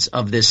dimensions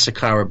of this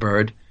Saqqara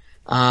bird,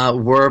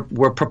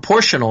 were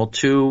proportional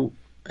to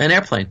an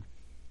airplane.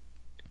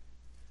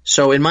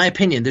 So in my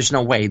opinion, there's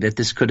no way that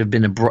this could have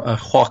been a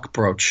hawk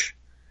brooch.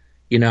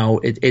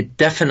 It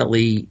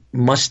definitely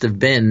must have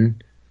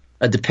been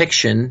a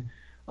depiction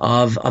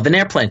of an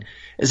airplane.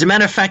 As a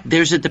matter of fact,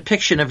 there's a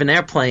depiction of an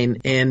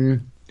airplane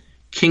in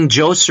King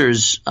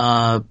Djoser's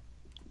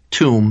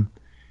tomb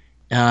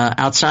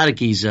outside of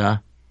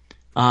Giza,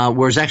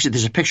 whereas actually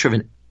there's a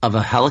picture of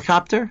a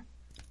helicopter,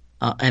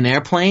 an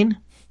airplane,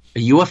 a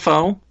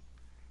UFO,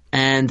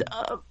 and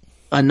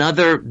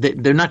another.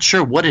 They're not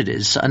sure what it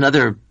is.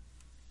 Another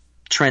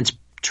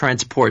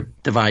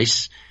transport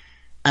device,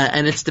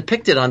 and it's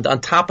depicted on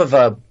top of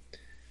a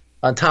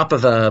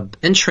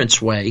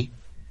entranceway.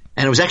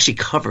 And it was actually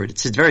covered.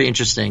 It's very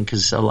interesting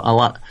because a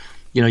lot,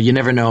 you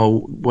never know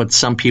what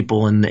some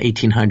people in the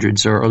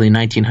 1800s or early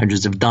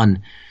 1900s have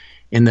done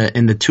in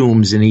the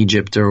tombs in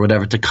Egypt or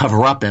whatever to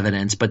cover up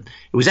evidence. But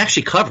it was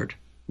actually covered.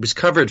 It was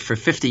covered for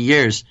 50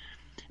 years,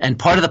 and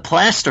part of the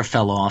plaster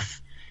fell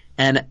off.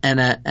 And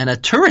a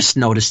tourist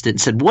noticed it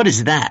and said, "What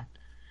is that?"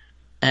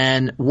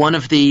 And one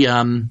of the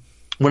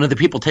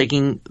people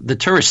taking the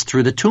tourists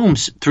through the tomb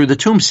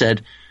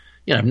said,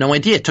 "I have no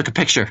idea." Took a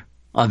picture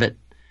of it.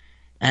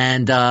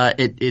 And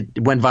it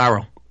went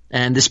viral.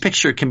 And this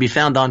picture can be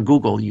found on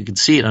Google. You can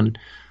see it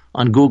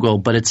on Google,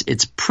 but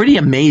it's pretty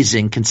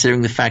amazing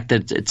considering the fact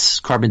that it's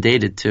carbon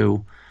dated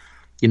to,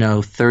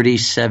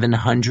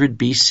 3700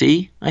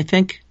 BC, I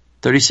think,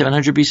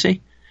 3700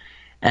 BC.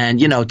 And,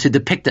 to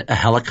depict a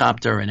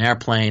helicopter, an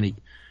airplane,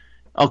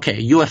 okay,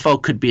 a UFO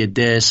could be a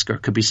disc or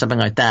could be something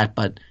like that,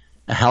 but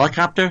a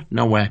helicopter?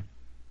 No way.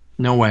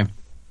 No way.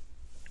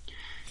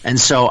 And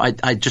so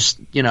I just,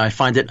 I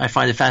find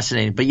it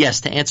fascinating. But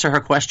yes, to answer her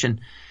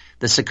question,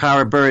 the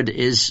Sakara bird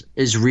is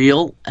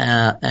real,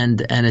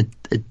 and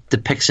it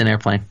depicts an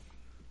airplane.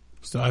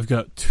 So I've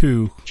got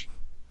two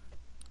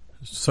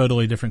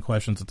totally different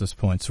questions at this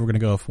point. So we're going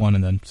to go with one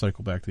and then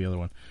cycle back to the other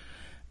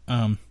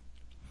one.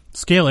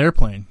 Scale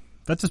airplane.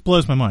 That just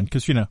blows my mind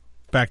because,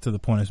 back to the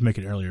point I was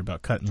making earlier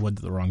about cutting wood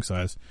to the wrong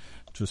size.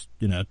 Just,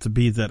 to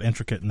be that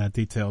intricate and that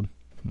detailed.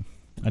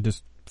 I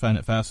just find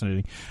it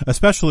fascinating,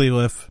 especially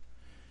with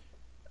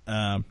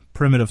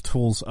primitive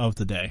tools of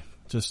the day.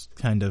 Just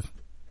kind of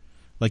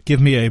like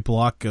give me a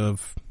block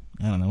of,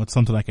 I don't know, it's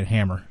something I can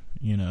hammer,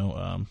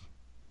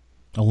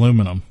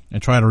 aluminum,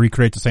 and try to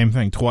recreate the same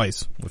thing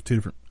twice with two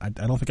different. I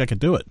don't think I could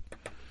do it,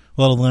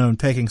 let alone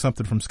taking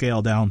something from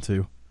scale down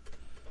to.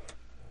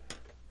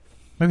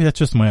 Maybe that's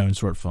just my own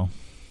shortfall.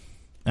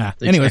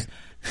 Anyways.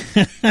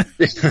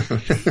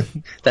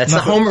 That's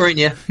the homer in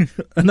you.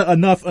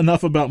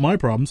 Enough about my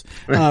problems.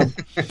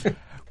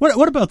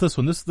 What about this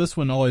one? This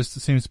one always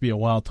seems to be a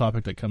wild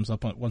topic that comes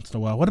up once in a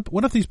while.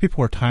 What if these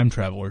people were time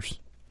travelers,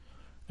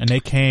 and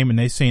they came and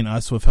they seen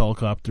us with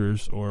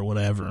helicopters or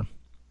whatever,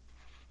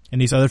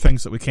 and these other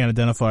things that we can't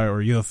identify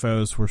or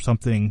UFOs were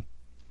something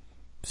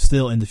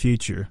still in the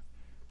future?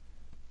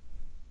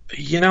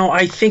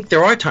 I think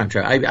there are time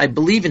travel. I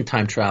believe in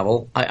time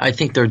travel. I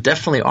think there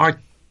definitely are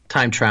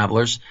time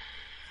travelers.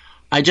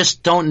 I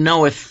just don't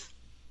know if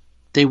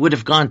they would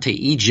have gone to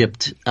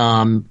Egypt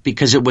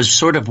because it was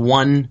sort of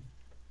one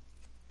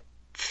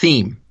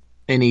theme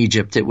in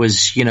Egypt. It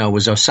was,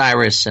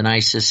 Osiris and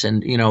Isis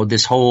and,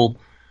 this whole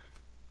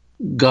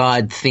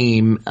god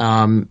theme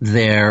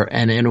there.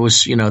 And it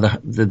was,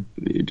 the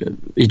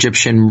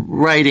Egyptian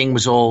writing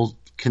was all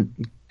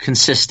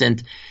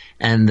consistent,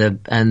 and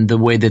the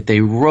way that they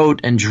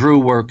wrote and drew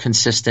were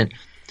consistent.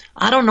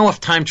 I don't know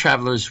if time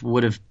travelers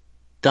would have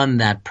done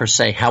that per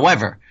se.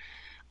 However,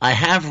 I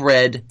have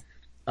read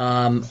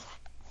some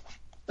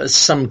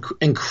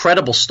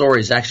incredible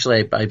stories.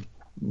 Actually, I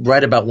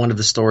read about one of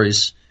the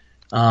stories.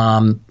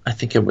 I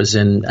think it was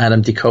in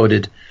Adam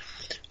Decoded,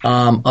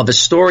 of a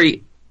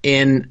story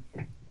in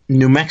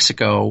New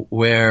Mexico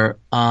where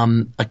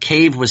a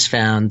cave was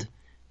found,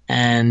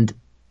 and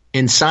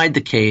inside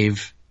the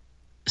cave,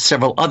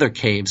 several other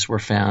caves were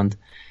found,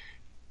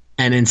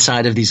 and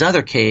inside of these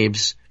other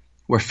caves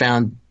were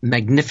found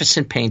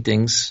magnificent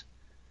paintings,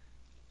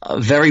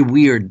 very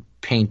weird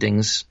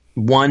paintings,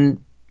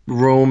 one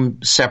room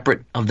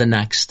separate of the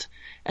next.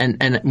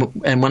 And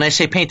when I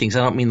say paintings, I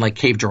don't mean like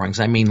cave drawings.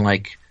 I mean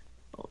like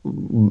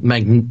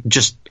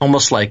just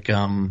almost like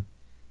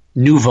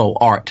nouveau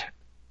art,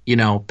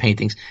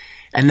 paintings.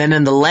 And then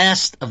in the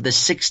last of the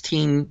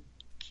 16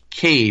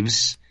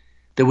 caves,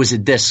 there was a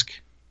disc,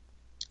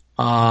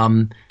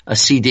 a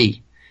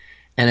CD.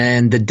 And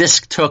then the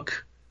disc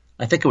took,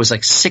 I think it was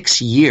like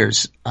 6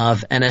 years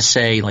of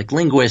NSA, like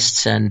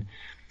linguists, and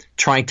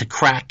trying to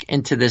crack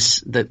into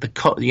this,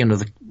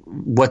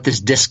 what this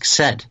disc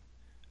said.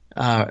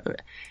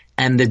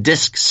 And the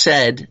disc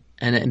said,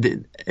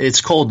 and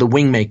it's called the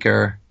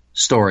Wingmaker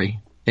story.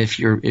 If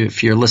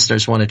your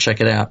listeners want to check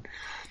it out,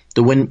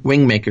 the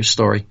Wingmaker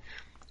story.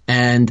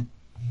 And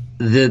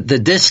the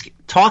disc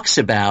talks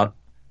about,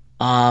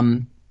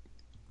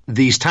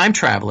 these time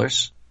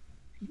travelers,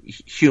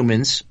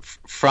 humans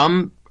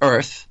from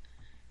Earth,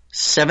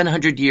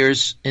 700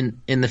 years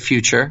in the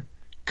future,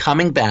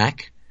 coming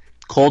back,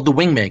 called the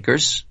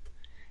Wingmakers,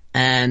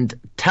 and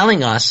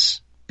telling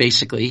us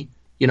basically,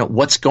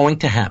 what's going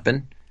to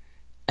happen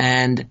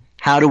and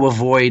how to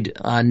avoid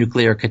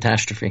nuclear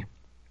catastrophe.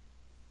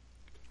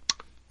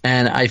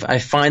 And I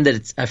find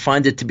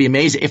it to be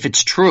amazing. If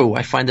it's true,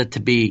 I find it to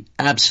be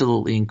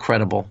absolutely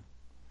incredible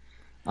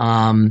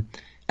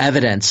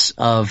evidence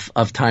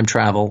of time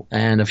travel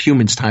and of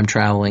humans time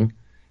traveling,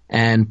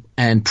 and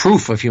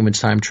proof of humans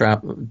time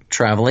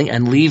traveling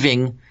and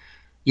leaving,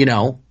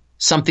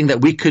 something that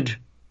we could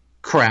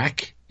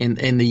crack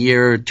in the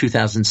year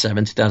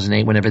 2007,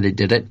 2008, whenever they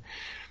did it,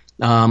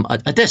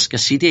 a disc, a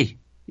CD,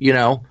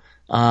 that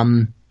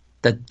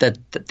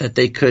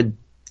they could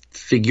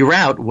figure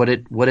out what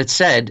it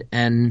said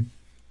and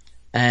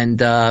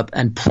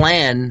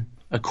plan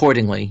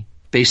accordingly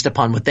based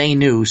upon what they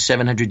knew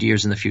 700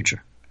 years in the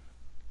future.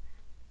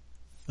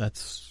 So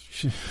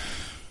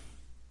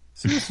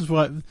this is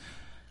what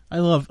I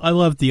love. I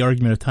love the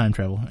argument of time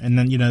travel, and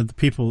then the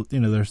people.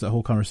 There's that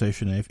whole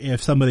conversation.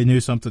 If somebody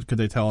knew something, could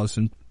they tell us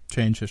and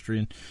change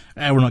history?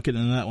 And we're not getting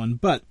into that one.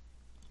 But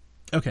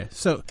okay,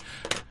 so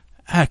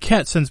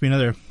Kat sends me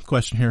another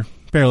question here.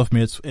 Bear with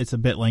me; it's a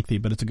bit lengthy,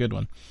 but it's a good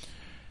one.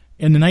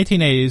 In the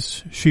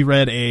 1980s, she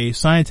read a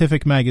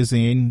scientific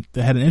magazine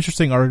that had an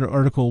interesting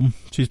article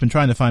she's been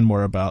trying to find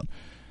more about.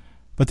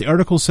 But the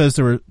article says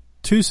there were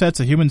 2 sets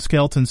of human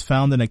skeletons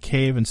found in a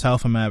cave in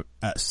South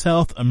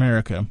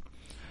America.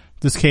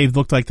 This cave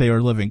looked like they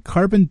were living.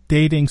 Carbon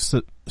dating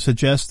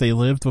suggests they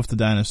lived with the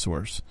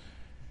dinosaurs.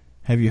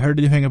 Have you heard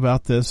anything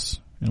about this,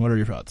 and what are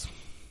your thoughts?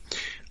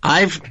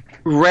 I've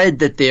read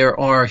that there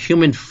are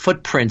human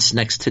footprints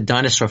next to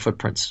dinosaur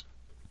footprints.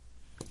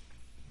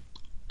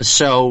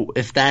 So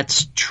if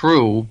that's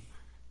true,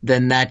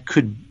 then that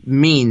could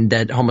mean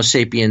that Homo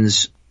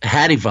sapiens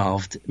had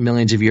evolved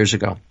millions of years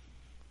ago.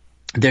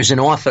 There's an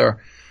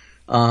author,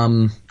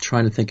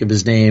 trying to think of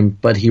his name,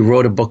 but he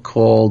wrote a book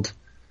called,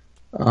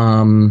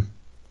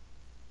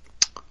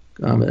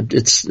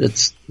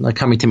 it's not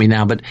coming to me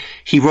now, but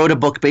he wrote a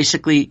book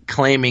basically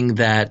claiming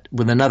that,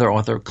 with another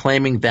author,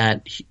 claiming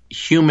that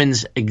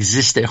humans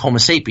existed, Homo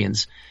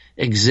sapiens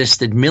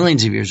existed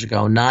millions of years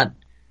ago, not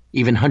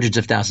even hundreds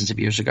of thousands of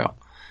years ago.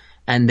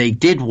 And they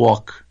did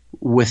walk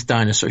with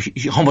dinosaurs,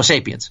 Homo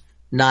sapiens,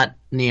 not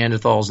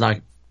Neanderthals, not,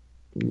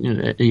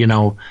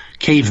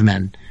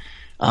 cavemen.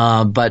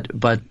 But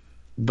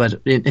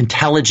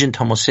intelligent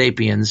Homo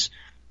sapiens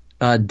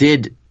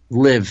did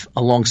live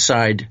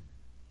alongside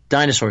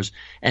dinosaurs.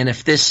 And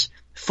if this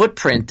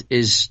footprint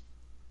is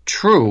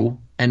true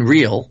and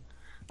real,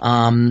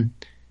 then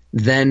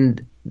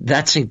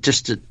that's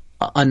just yet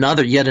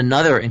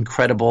another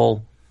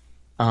incredible,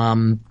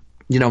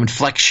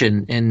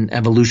 inflection in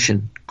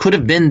evolution. Could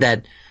have been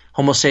that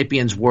Homo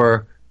sapiens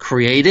were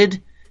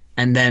created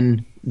and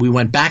then we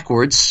went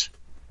backwards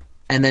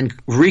and then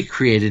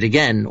recreated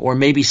again, or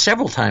maybe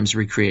several times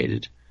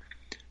recreated.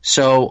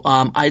 So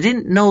I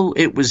didn't know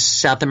it was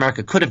South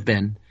America. Could have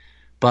been,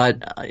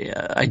 but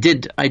I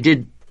did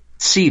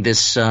see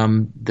this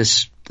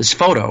this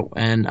photo,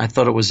 and I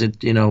thought it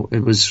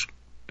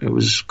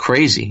was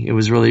crazy. It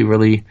was really,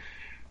 really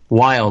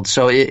wild.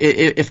 So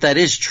if that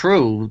is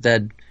true,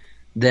 then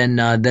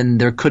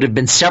there could have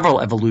been several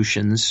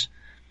evolutions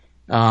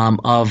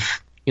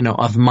of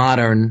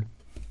modern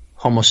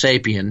Homo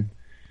sapien.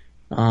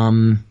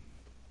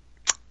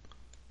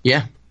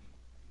 Yeah.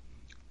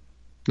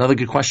 Another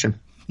good question.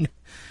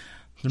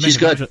 She's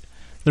good.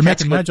 They're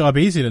making my job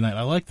easy tonight.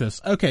 I like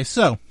this. Okay,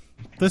 so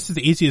this is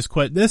the easiest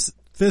question. This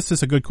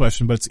is a good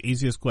question, but it's the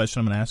easiest question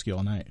I'm going to ask you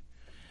all night.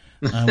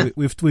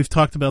 We've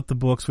talked about the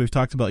books. We've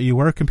talked about you.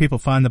 Where can people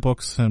find the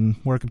books, and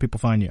where can people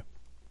find you?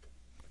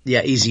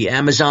 Yeah, easy.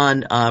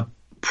 Amazon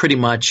pretty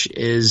much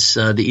is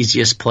the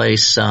easiest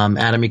place.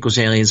 Adam Equals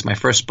Aliens, my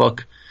first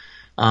book.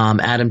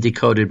 Adam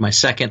Decoded, my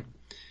second.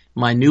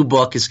 My new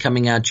book is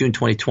coming out June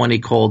 2020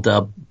 called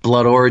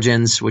Blood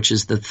Origins, which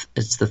is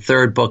it's the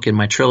third book in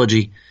my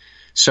trilogy.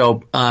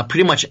 So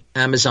pretty much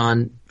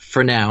Amazon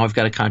for now. I've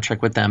got a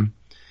contract with them.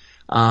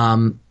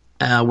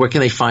 Where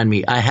can they find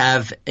me? I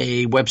have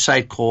a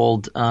website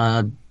called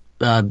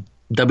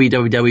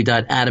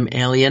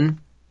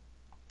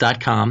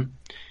www.adamalien.com,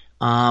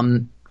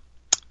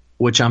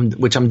 which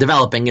I'm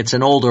developing. It's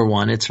an older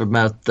one. It's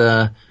about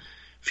a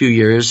few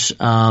years.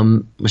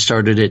 I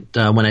started it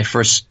when I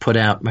first put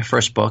out my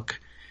first book.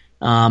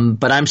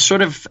 But I'm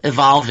sort of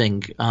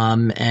evolving,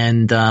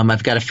 and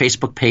I've got a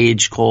Facebook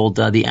page called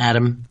the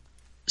Adam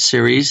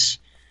Series.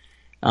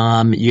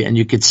 And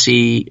you could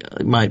see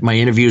my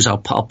interviews. I'll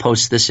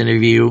post this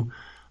interview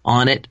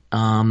on it.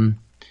 And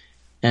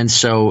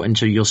so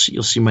you'll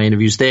see my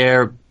interviews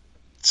there.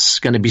 It's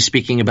going to be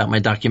speaking about my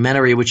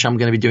documentary, which I'm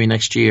going to be doing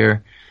next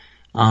year.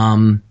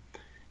 And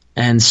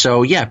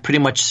so, yeah, pretty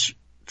much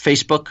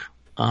Facebook,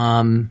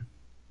 and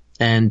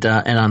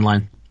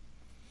online.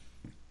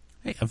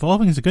 Hey,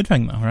 evolving is a good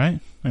thing though, right?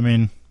 I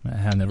mean,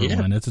 never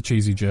mind. It's a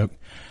cheesy joke.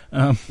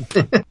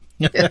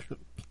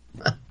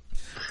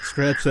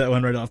 Scratch that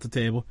one right off the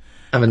table.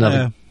 Have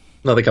another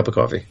cup of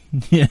coffee.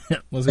 Yeah,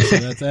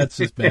 that's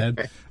just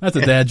bad. That's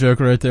a dad joke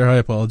right there. I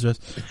apologize.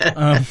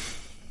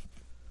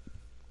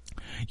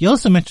 You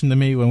also mentioned to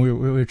me when we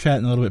were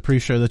chatting a little bit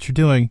pre-show that you're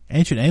doing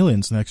Ancient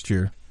Aliens next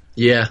year.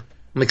 Yeah,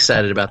 I'm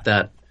excited about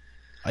that.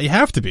 You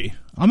have to be.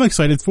 I'm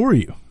excited for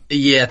you.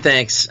 Yeah,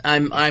 thanks.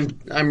 I'm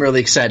really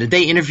excited.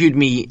 They interviewed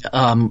me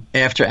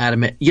after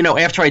Adam.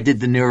 After I did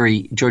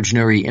the George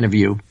Noory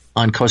interview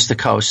on Coast to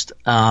Coast.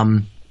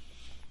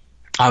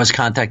 I was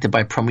contacted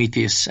by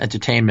Prometheus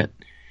Entertainment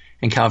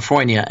in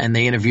California, and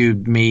they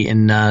interviewed me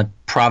in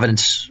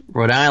Providence,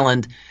 Rhode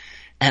Island,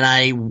 and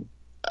I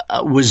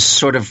was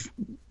sort of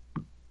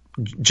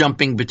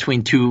jumping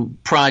between two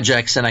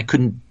projects, and I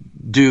couldn't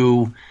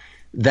do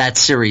that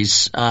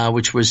series,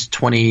 which was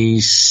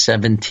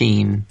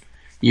 2017.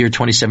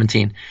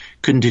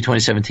 Couldn't do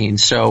 2017.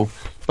 So,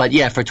 but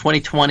yeah, for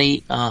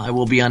 2020, I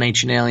will be on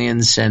Ancient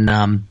Aliens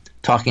and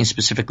talking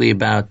specifically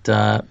about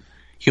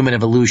human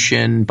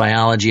evolution,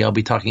 biology. I'll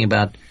be talking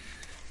about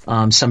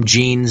some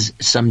genes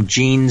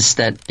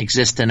that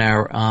exist in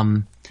our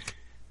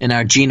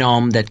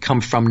genome that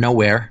come from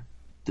nowhere.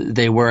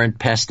 They weren't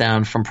passed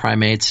down from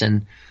primates,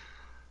 and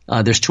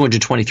there's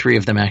 223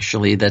 of them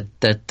actually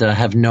that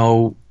have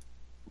no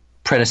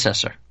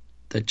predecessor.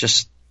 That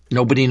just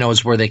nobody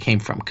knows where they came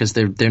from, because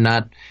they're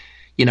not.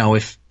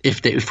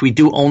 If we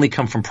do only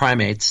come from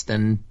primates,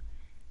 then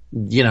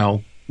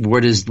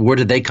where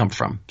did they come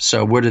from?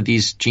 So where did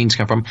these genes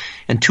come from?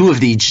 And two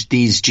of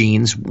these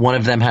genes, one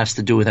of them has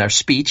to do with our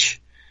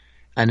speech,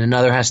 and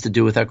another has to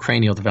do with our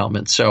cranial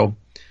development. So,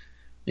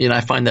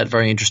 I find that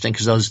very interesting,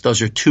 because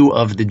those are two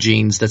of the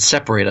genes that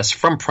separate us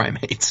from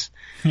primates.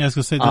 Yeah, I was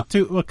going to say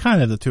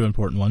the two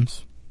important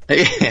ones.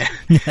 Yeah.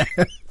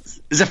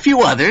 There's a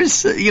few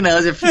others,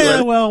 there's a few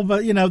others. Well,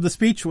 but, the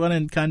speech one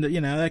and kind of,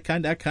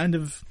 that kind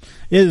of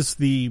is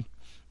the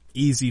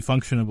easy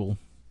functionable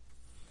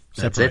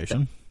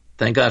separation.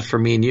 Thank God for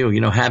me and you,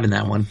 having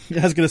that one.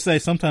 I was going to say,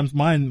 sometimes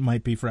mine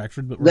might be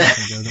fractured, but we're not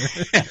going to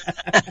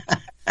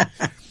go there.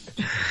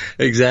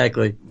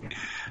 Exactly.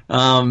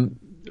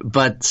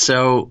 But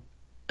so,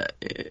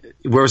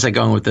 where was I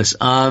going with this?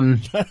 I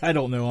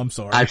don't know. I'm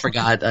sorry. I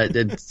forgot.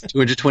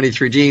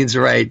 223 genes,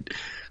 right?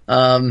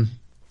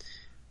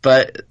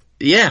 But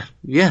yeah.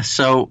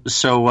 So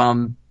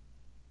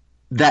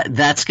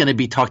that's going to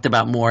be talked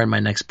about more in my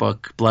next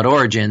book, Blood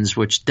Origins,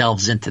 which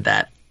delves into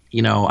that.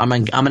 I'm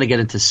going to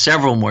get into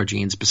several more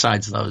genes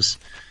besides those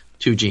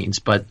 2 genes,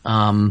 but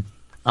I'm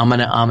going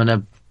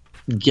to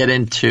get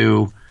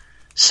into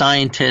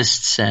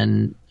scientists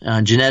and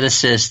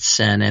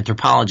geneticists and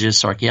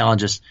anthropologists,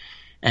 archaeologists,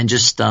 and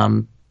just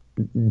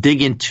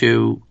dig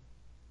into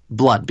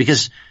blood,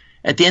 because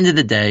at the end of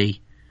the day,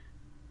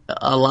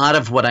 a lot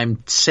of what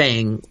I'm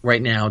saying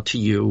right now to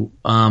you,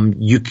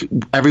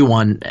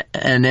 everyone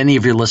and any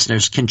of your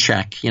listeners can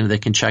check. They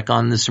can check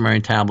on the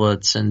Sumerian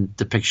tablets and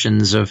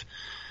depictions of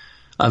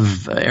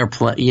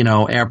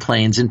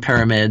airplanes and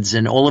pyramids,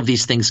 and all of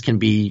these things can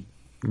be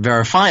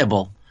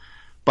verifiable.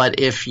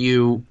 But if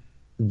you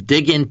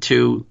dig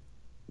into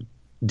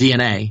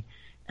DNA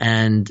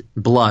and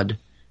blood,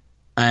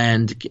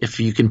 and if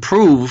you can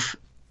prove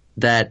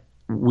that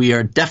we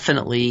are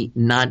definitely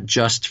not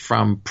just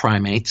from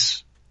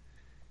primates,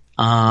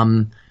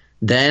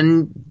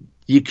 then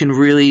you can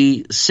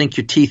really sink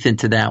your teeth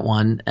into that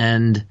one,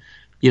 and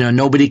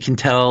nobody can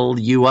tell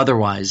you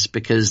otherwise,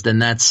 because then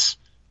that's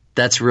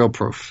real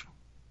proof.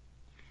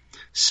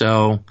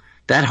 So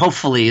that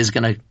hopefully is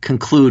going to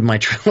conclude my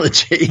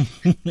trilogy.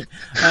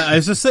 I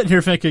was just sitting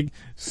here thinking,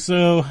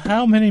 so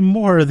how many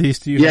more of these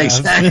do you have?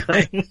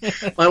 Exactly.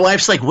 My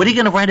wife's like, what are you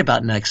going to write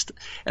about next?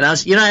 And I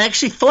was, I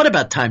actually thought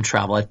about time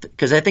travel,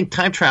 because I think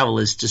time travel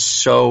is just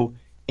so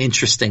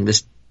interesting.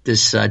 This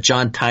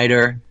John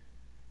Titor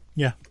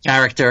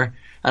character.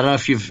 I don't know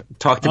if you've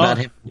talked about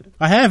him.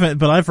 I haven't,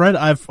 but I've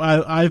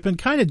been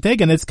kind of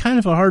digging. It's kind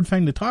of a hard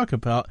thing to talk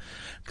about,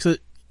 because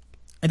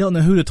I don't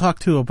know who to talk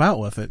to about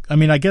with it. I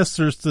mean, I guess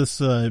there's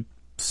this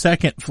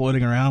second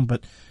floating around,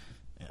 but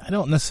I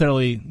don't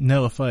necessarily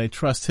know if I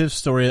trust his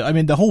story. I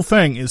mean, the whole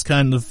thing is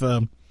kind of,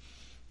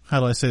 how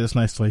do I say this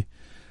nicely?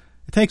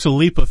 It takes a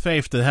leap of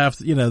faith to have,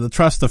 to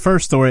trust the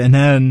first story, and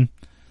then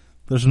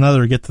there's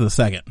another to get to the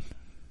second.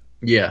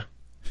 Yeah,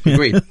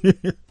 agreed.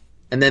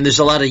 And then there's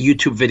a lot of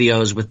YouTube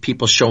videos with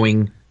people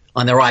showing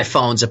on their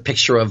iPhones a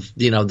picture of,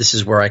 this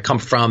is where I come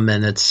from,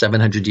 and it's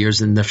 700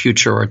 years in the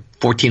future or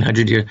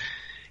 1400 years.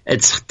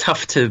 It's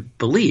tough to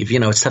believe,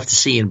 it's tough to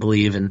see and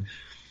believe and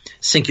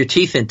sink your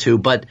teeth into.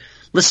 But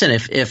listen,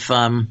 if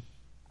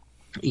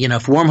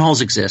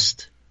wormholes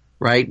exist,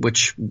 right,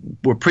 which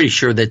we're pretty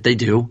sure that they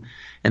do,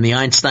 and the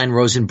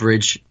Einstein-Rosen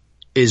bridge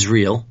is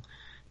real,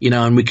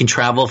 and we can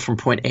travel from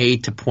point A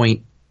to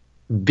point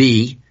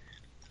B,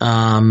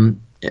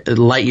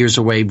 light years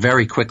away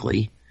very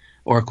quickly,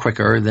 or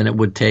quicker than it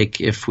would take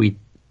if we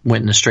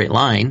went in a straight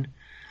line,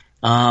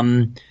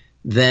 then,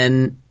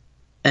 and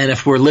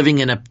if we're living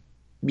in a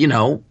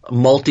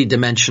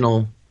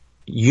multi-dimensional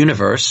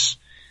universe,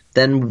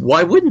 then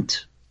why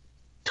wouldn't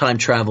time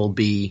travel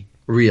be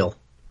real?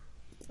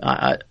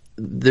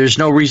 There's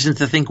no reason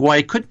to think why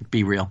it couldn't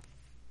be real.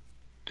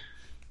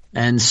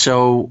 And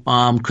so,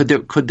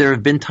 could there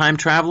have been time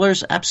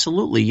travelers?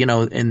 Absolutely. In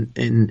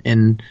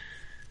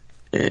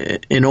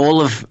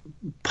all of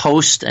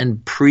post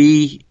and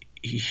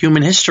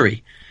pre-human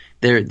history,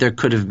 there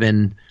could have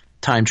been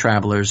time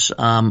travelers,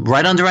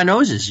 right under our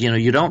noses.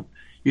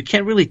 You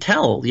can't really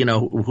tell,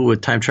 who a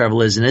time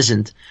traveler is and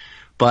isn't,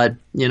 but,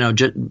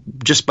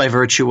 just by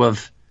virtue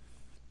of,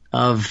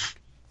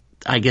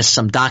 I guess,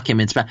 some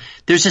documents.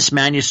 There's this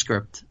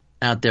manuscript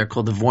out there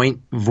called the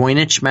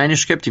Voynich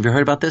manuscript. Have you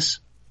heard about this?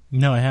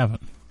 No, I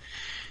haven't.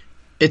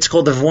 It's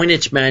called the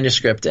Voynich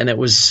manuscript, and it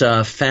was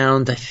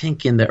found, I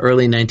think, in the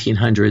early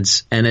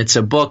 1900s, and it's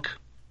a book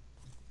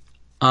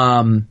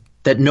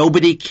that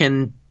nobody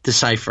can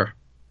decipher.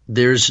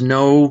 There's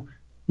no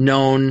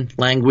known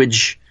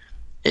language.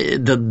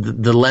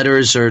 The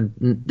letters are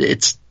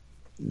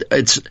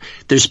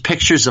there's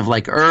pictures of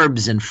like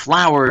herbs and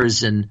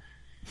flowers, and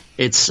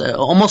it's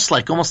almost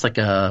like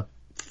a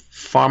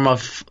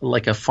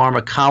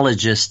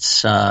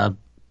pharmacologist's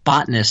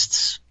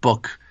botanist's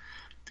book,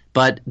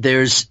 but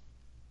there's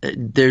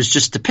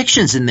just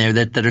depictions in there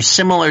that are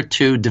similar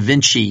to Da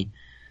Vinci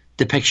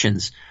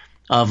depictions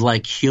of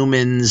like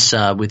humans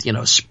with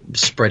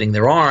spreading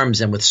their arms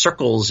and with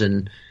circles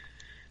and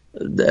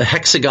the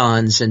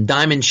hexagons and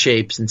diamond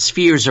shapes and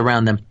spheres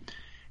around them.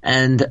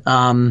 And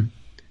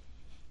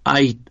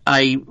I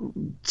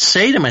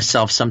say to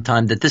myself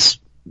sometime that this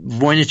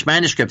Voynich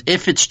manuscript,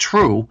 if it's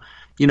true,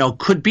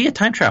 could be a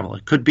time traveler.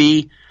 It could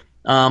be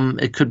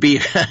a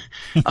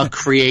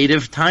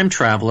creative time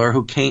traveler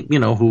who came,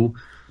 who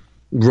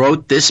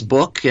wrote this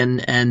book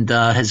and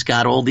has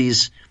got all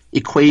these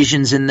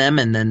equations in them,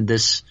 and then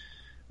this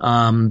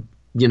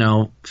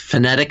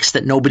phonetics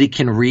that nobody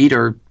can read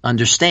or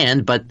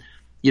understand, but,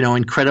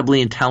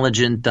 incredibly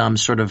intelligent,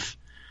 sort of,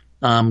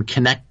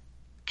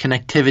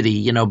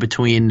 connectivity,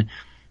 between,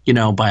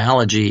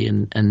 biology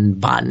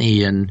and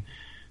botany and,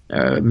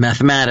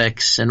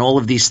 mathematics and all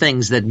of these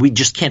things that we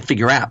just can't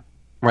figure out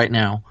right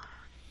now.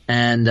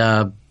 And,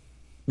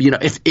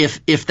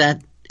 if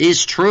that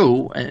is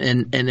true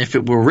and if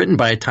it were written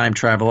by a time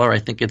traveler, I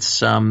think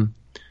it's,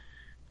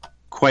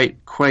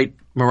 quite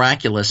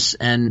miraculous.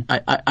 And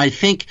I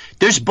think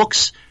there's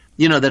books,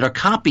 that are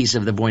copies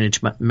of the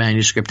Voynich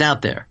manuscript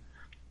out there.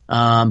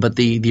 But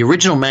the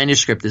original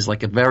manuscript is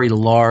like a very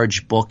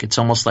large book. It's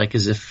almost like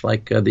as if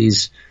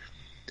these,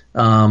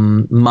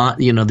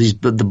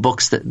 the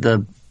books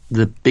that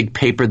the big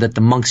paper that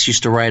the monks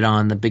used to write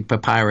on, the big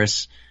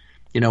papyrus,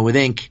 with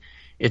ink.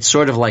 It's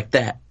sort of like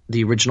that,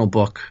 the original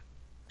book.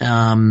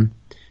 And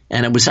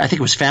I think it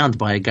was found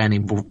by a guy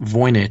named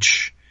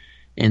Voynich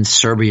in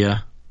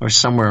Serbia or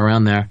somewhere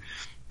around there.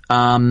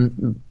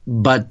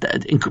 But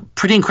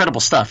pretty incredible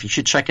stuff. You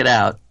should check it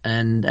out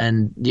and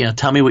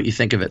tell me what you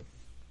think of it.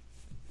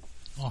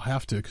 I'll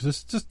have to, because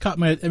it's just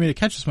it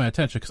catches my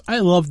attention, because I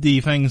love the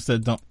things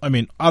that don't,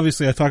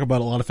 obviously I talk about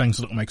a lot of things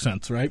that don't make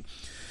sense, right?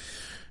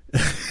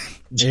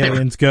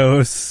 Aliens,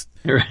 ghosts,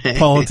 right.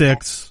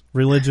 Politics,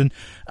 religion.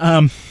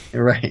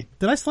 Right.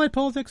 Did I slide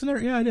politics in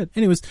there? Yeah, I did.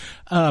 Anyways,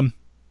 then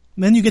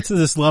you get to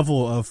this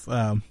level of,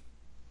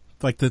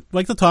 like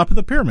the top of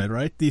the pyramid,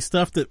 right? The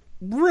stuff that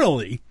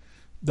really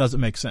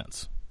doesn't make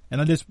sense. And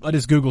I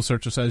just Google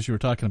search this as you were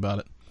talking about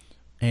it.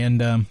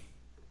 And,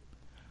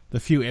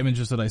 the few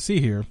images that I see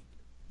here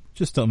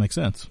just don't make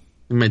sense.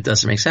 It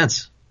doesn't make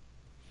sense.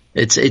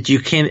 You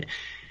can't,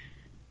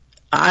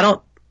 I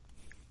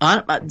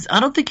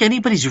don't think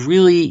anybody's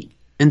really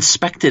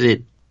inspected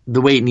it the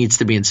way it needs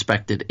to be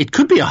inspected. It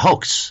could be a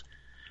hoax,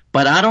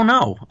 but I don't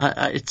know.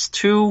 It's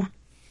too,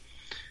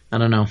 I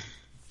don't know.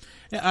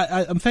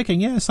 Yeah, I'm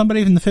thinking,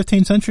 somebody in the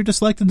 15th century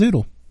just liked to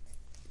doodle.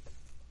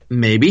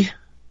 Maybe.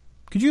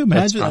 Could you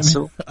imagine? That's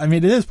possible.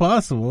 It is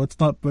possible. It's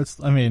not,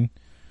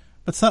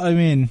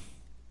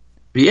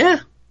 yeah,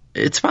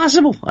 it's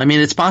possible.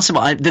 It's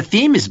possible. The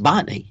theme is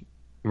botany,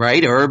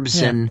 right?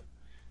 Herbs and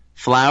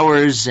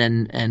flowers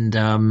and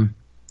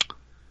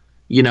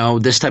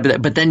this type of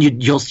that. But then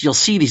you'll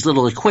see these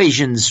little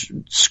equations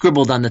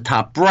scribbled on the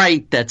top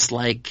right. That's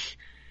like,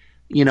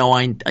 an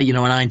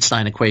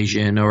Einstein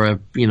equation or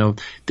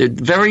they're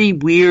very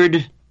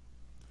weird.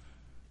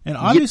 And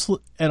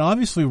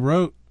obviously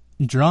wrote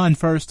drawn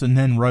first and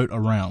then wrote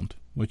around,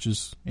 which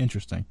is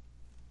interesting.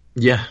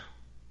 Yeah.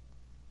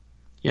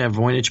 Yeah,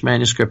 Voynich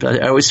manuscript.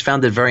 I always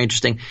found it very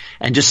interesting,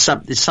 and just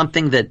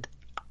something that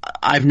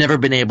I've never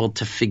been able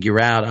to figure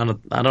out.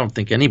 I don't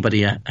think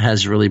anybody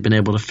has really been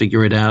able to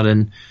figure it out.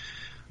 And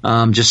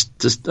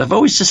just I've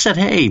always just said,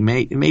 hey,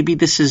 maybe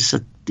this is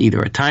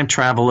either a time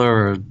traveler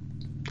or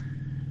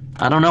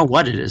I don't know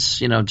what it is.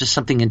 Just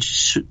something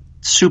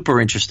super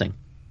interesting.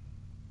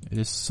 It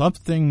is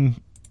something.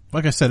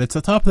 Like I said, it's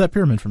the top of that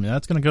pyramid for me.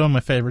 That's going to go in my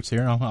favorites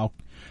here. I'll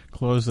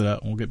close it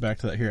out, and we'll get back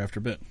to that here after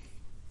a bit.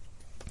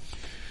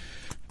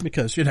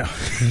 Because,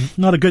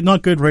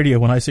 not good radio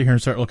when I sit here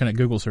and start looking at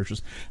Google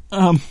searches.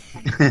 What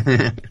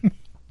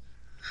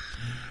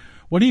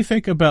do you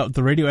think about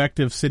the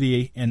radioactive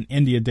city in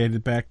India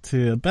dated back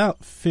to about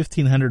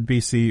 1500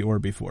 BC or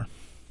before?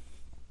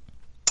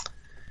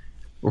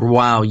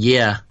 Wow,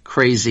 yeah,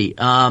 crazy.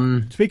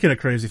 Speaking of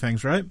crazy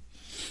things, right?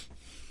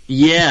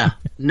 Yeah.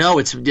 No,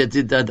 are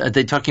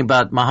they talking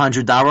about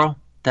Mohenjo-Daro,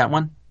 that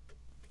one?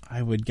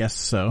 I would guess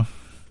so.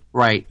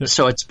 Right.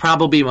 So it's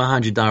probably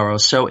Mohenjo-Daro.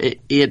 So it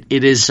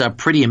is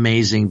pretty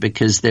amazing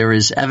because there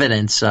is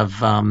evidence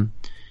of, I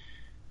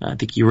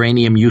think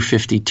uranium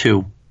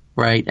U-52,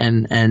 right?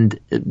 And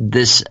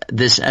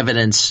this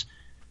evidence,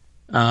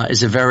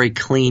 is a very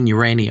clean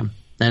uranium.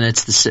 And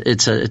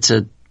it's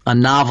a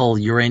novel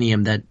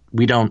uranium that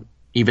we don't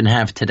even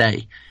have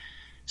today.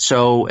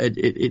 So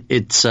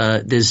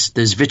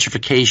there's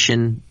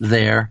vitrification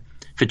there.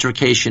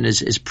 Vitrification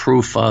is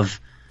proof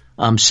of,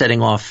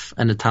 setting off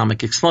an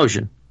atomic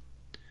explosion.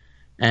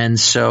 And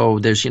so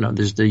there's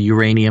the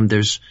uranium,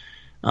 there's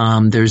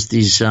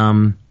these,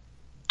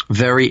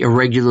 very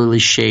irregularly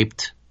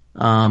shaped,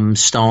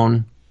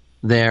 stone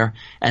there.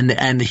 And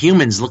the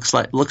humans looks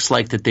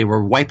like that they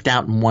were wiped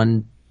out in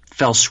one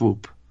fell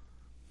swoop.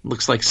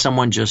 Looks like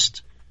someone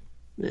just,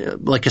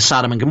 like a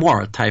Sodom and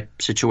Gomorrah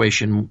type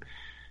situation,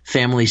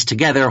 families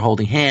together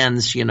holding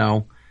hands,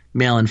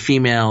 male and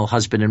female,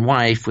 husband and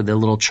wife with a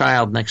little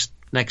child next,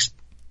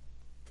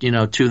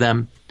 to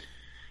them.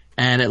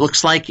 And it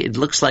looks like it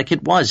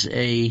was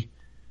a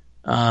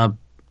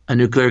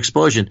nuclear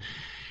explosion.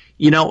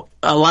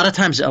 A lot of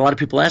times, a lot of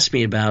people ask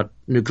me about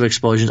nuclear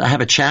explosions. I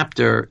have a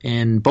chapter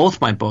in both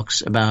my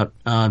books about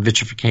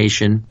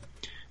vitrification,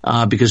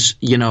 because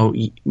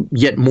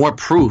yet more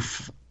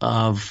proof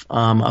of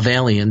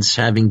aliens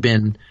having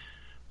been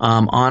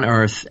on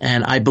Earth.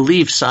 And I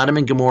believe Sodom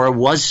and Gomorrah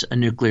was a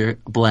nuclear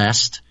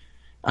blast.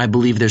 I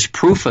believe there's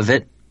proof of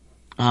it,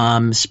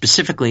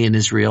 specifically in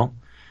Israel.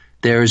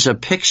 There's a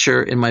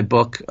picture in my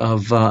book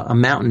of a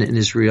mountain in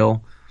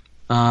Israel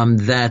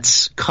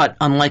that's cut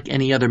unlike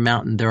any other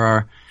mountain.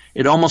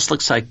 It almost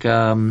looks like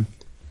a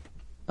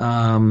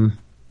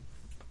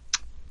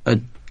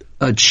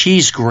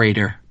cheese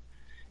grater.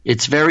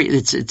 The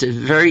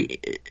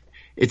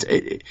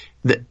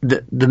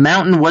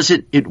mountain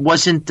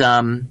wasn't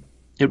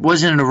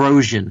an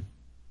erosion,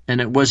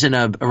 and it wasn't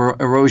a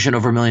erosion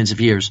over millions of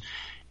years.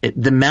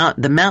 The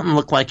mountain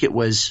looked like it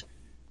was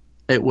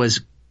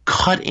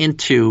cut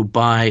into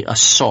by a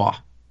saw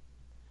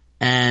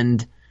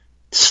and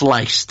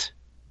sliced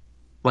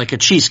like a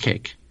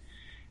cheesecake.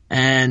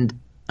 And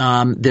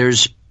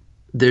there's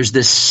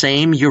this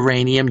same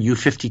uranium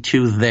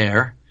U-52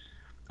 there,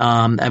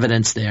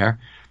 evidence there.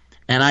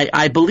 And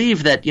I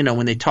believe that,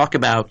 when they talk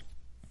about,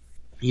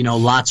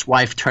 Lot's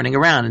wife turning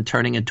around and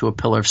turning into a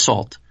pillar of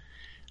salt,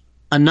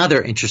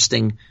 another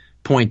interesting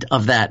point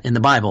of that in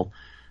the Bible,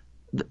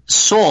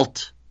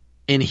 salt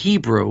in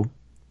Hebrew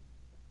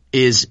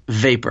is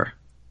vapor.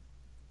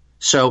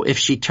 So if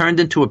she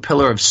turned into a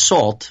pillar of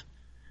salt,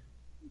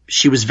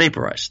 she was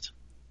vaporized,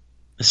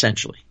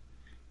 essentially.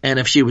 And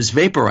if she was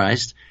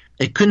vaporized,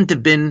 it couldn't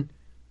have been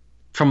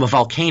from a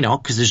volcano,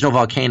 because there's no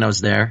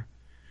volcanoes there,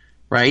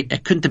 right?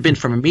 It couldn't have been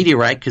from a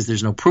meteorite, because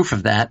there's no proof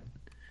of that.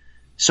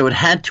 So it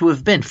had to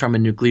have been from a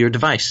nuclear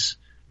device.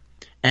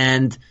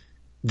 And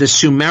the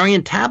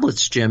Sumerian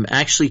tablets, Jim,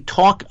 actually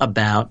talk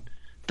about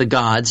the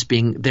gods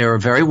they're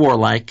very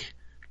warlike.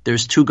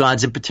 There's two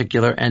gods in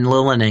particular,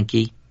 Enlil and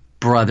Enki,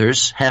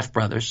 brothers,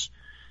 half-brothers,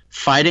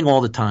 fighting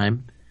all the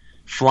time,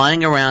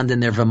 flying around in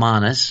their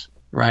vimanas,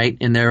 right,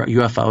 in their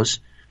UFOs,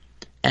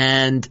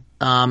 and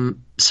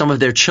some of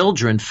their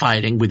children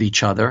fighting with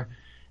each other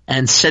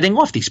and setting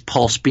off these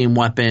pulse beam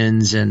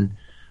weapons and,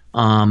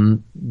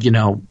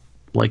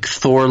 like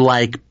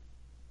Thor-like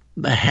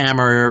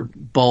hammer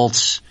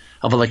bolts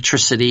of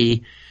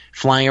electricity,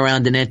 flying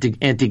around in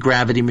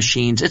anti-gravity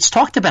machines. It's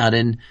talked about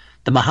in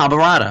the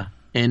Mahabharata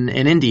in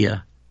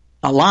India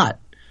a lot.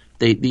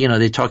 They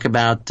talk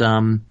about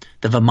the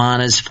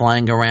Vimanas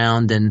flying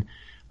around and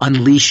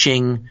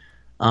unleashing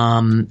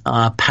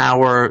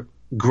power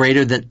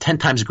 10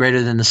 times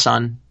greater than the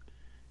sun.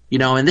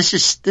 And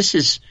this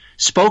is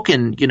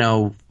spoken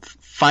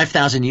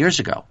 5,000 years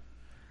ago.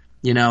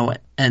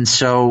 And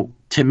so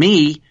to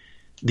me,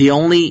 the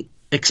only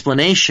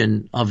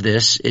explanation of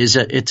this is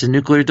it's a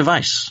nuclear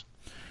device.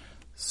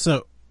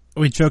 So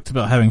we joked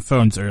about having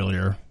phones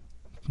earlier.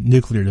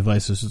 Nuclear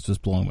devices is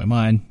just blowing my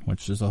mind,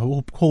 which is a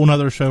whole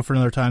nother show for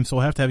another time. So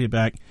we'll have to have you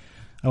back.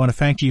 I want to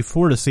thank you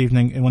for this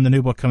evening. And when the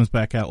new book comes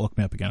back out, look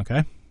me up again,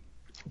 okay?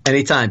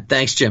 Anytime.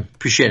 Thanks, Jim.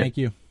 Appreciate it. Thank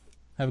you.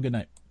 Have a good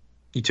night.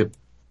 You too.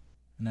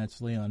 And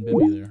that's Leon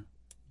Bibi there,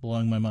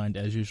 blowing my mind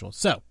as usual.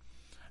 So,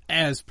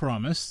 as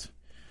promised,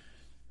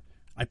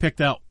 I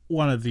picked out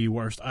one of the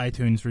worst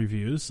iTunes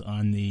reviews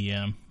on the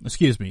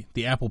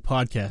Apple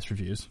Podcast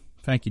reviews.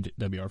 Thank you,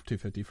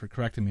 WR250, for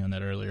correcting me on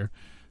that earlier.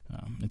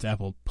 It's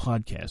Apple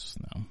Podcasts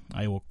now.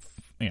 I will,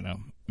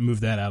 move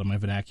that out of my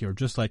vernacular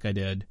just like I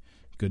did.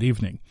 Good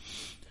evening.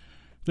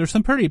 There's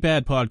some pretty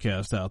bad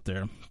podcasts out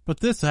there, but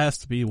this has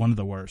to be one of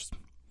the worst.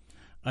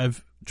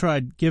 I've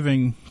tried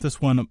giving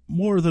this one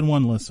more than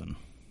one listen.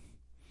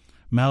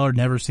 Mallard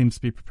never seems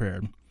to be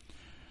prepared.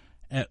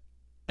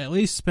 At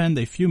least spend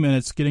a few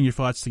minutes getting your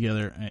thoughts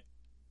together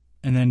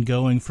and then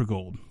going for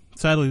gold.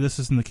 Sadly, this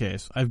isn't the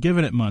case. I've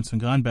given it months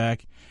and gone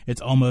back.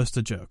 It's almost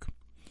a joke.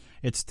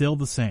 It's still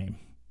the same.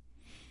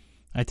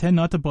 I tend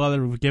not to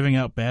bother with giving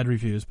out bad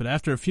reviews, but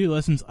after a few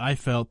listens, I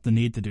felt the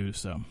need to do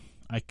so.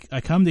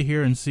 I come to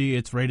hear and see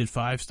it's rated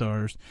 5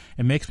 stars.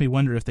 It makes me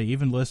wonder if they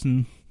even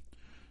listen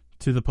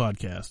to the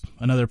podcast,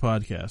 another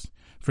podcast,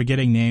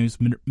 forgetting names,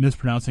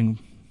 mispronouncing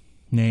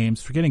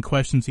names, forgetting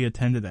questions he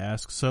attempted to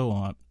ask,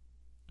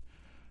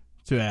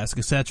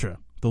 etc.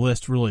 The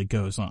list really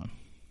goes on.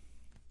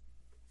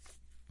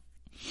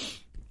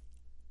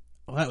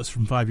 Well, that was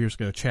from 5 years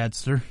ago,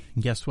 Chadster.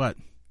 And guess what?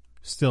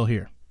 Still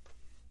here.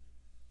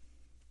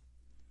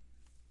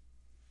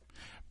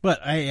 But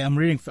I'm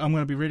going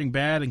to be reading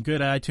bad and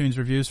good iTunes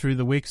reviews for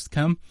the weeks to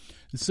come.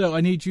 So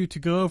I need you to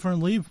go over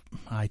and leave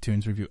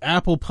iTunes review,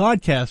 Apple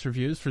Podcast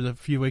reviews for the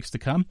few weeks to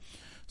come.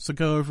 So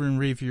go over and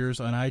leave yours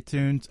on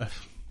iTunes,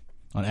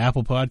 on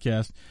Apple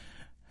Podcast.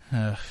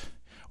 Or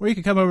you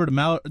can come over to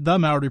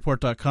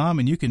themallardreport.com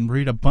and you can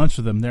read a bunch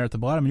of them there at the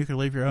bottom. You can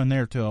leave your own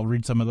there too. I'll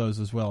read some of those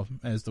as well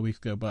as the weeks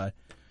go by.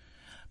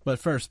 But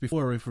first,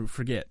 before we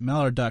forget,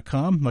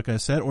 Mallard.com, like I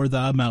said, or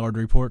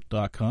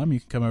themallardreport.com.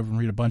 You can come over and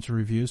read a bunch of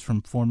reviews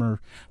from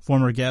former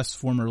guests,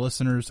 former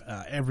listeners.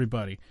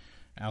 Everybody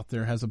out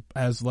there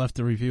has left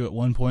a review at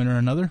one point or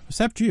another,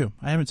 except you.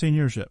 I haven't seen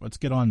yours yet. Let's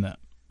get on that.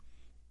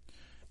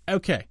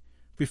 Okay,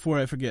 before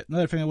I forget,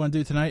 another thing I want to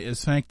do tonight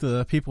is thank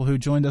the people who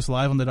joined us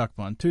live on the Duck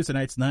Pond. Tuesday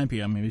nights, 9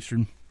 p.m.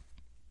 Eastern.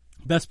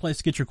 Best place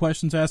to get your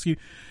questions asked you.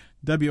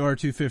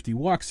 WR250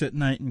 Walks at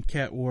Night and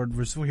Cat Ward.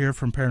 We're here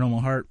from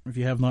Paranormal Heart. If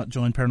you have not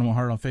joined Paranormal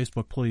Heart on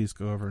Facebook, please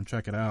go over and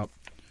check it out.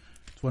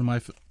 It's one of my,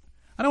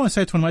 I don't want to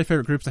say it's one of my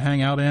favorite groups to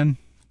hang out in,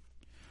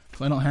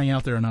 because I don't hang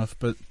out there enough,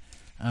 but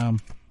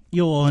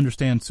you'll all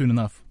understand soon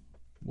enough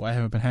I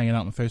haven't been hanging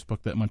out on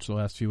Facebook that much the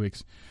last few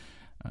weeks.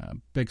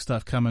 Big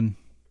stuff coming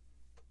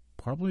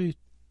probably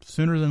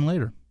sooner than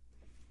later.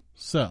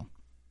 So,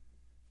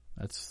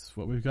 that's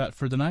what we've got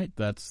for tonight.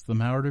 That's the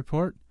Mallard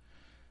Report.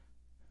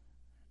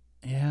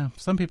 Yeah,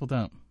 some people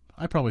don't.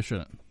 I probably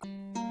shouldn't.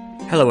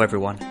 Hello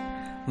everyone.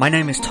 My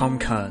name is Tom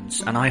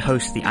Kearns, and I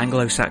host the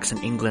Anglo-Saxon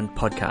England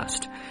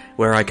podcast,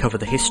 where I cover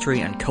the history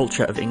and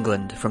culture of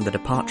England from the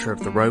departure of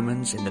the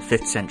Romans in the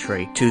 5th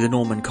century to the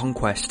Norman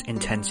conquest in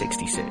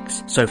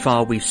 1066. So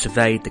far we've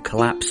surveyed the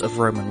collapse of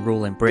Roman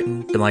rule in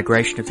Britain, the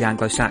migration of the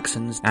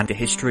Anglo-Saxons, and the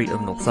history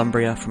of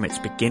Northumbria from its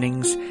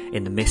beginnings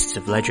in the mists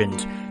of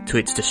legend to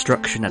its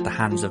destruction at the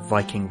hands of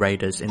Viking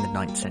raiders in the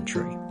 9th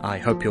century. I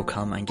hope you'll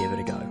come and give it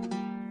a go.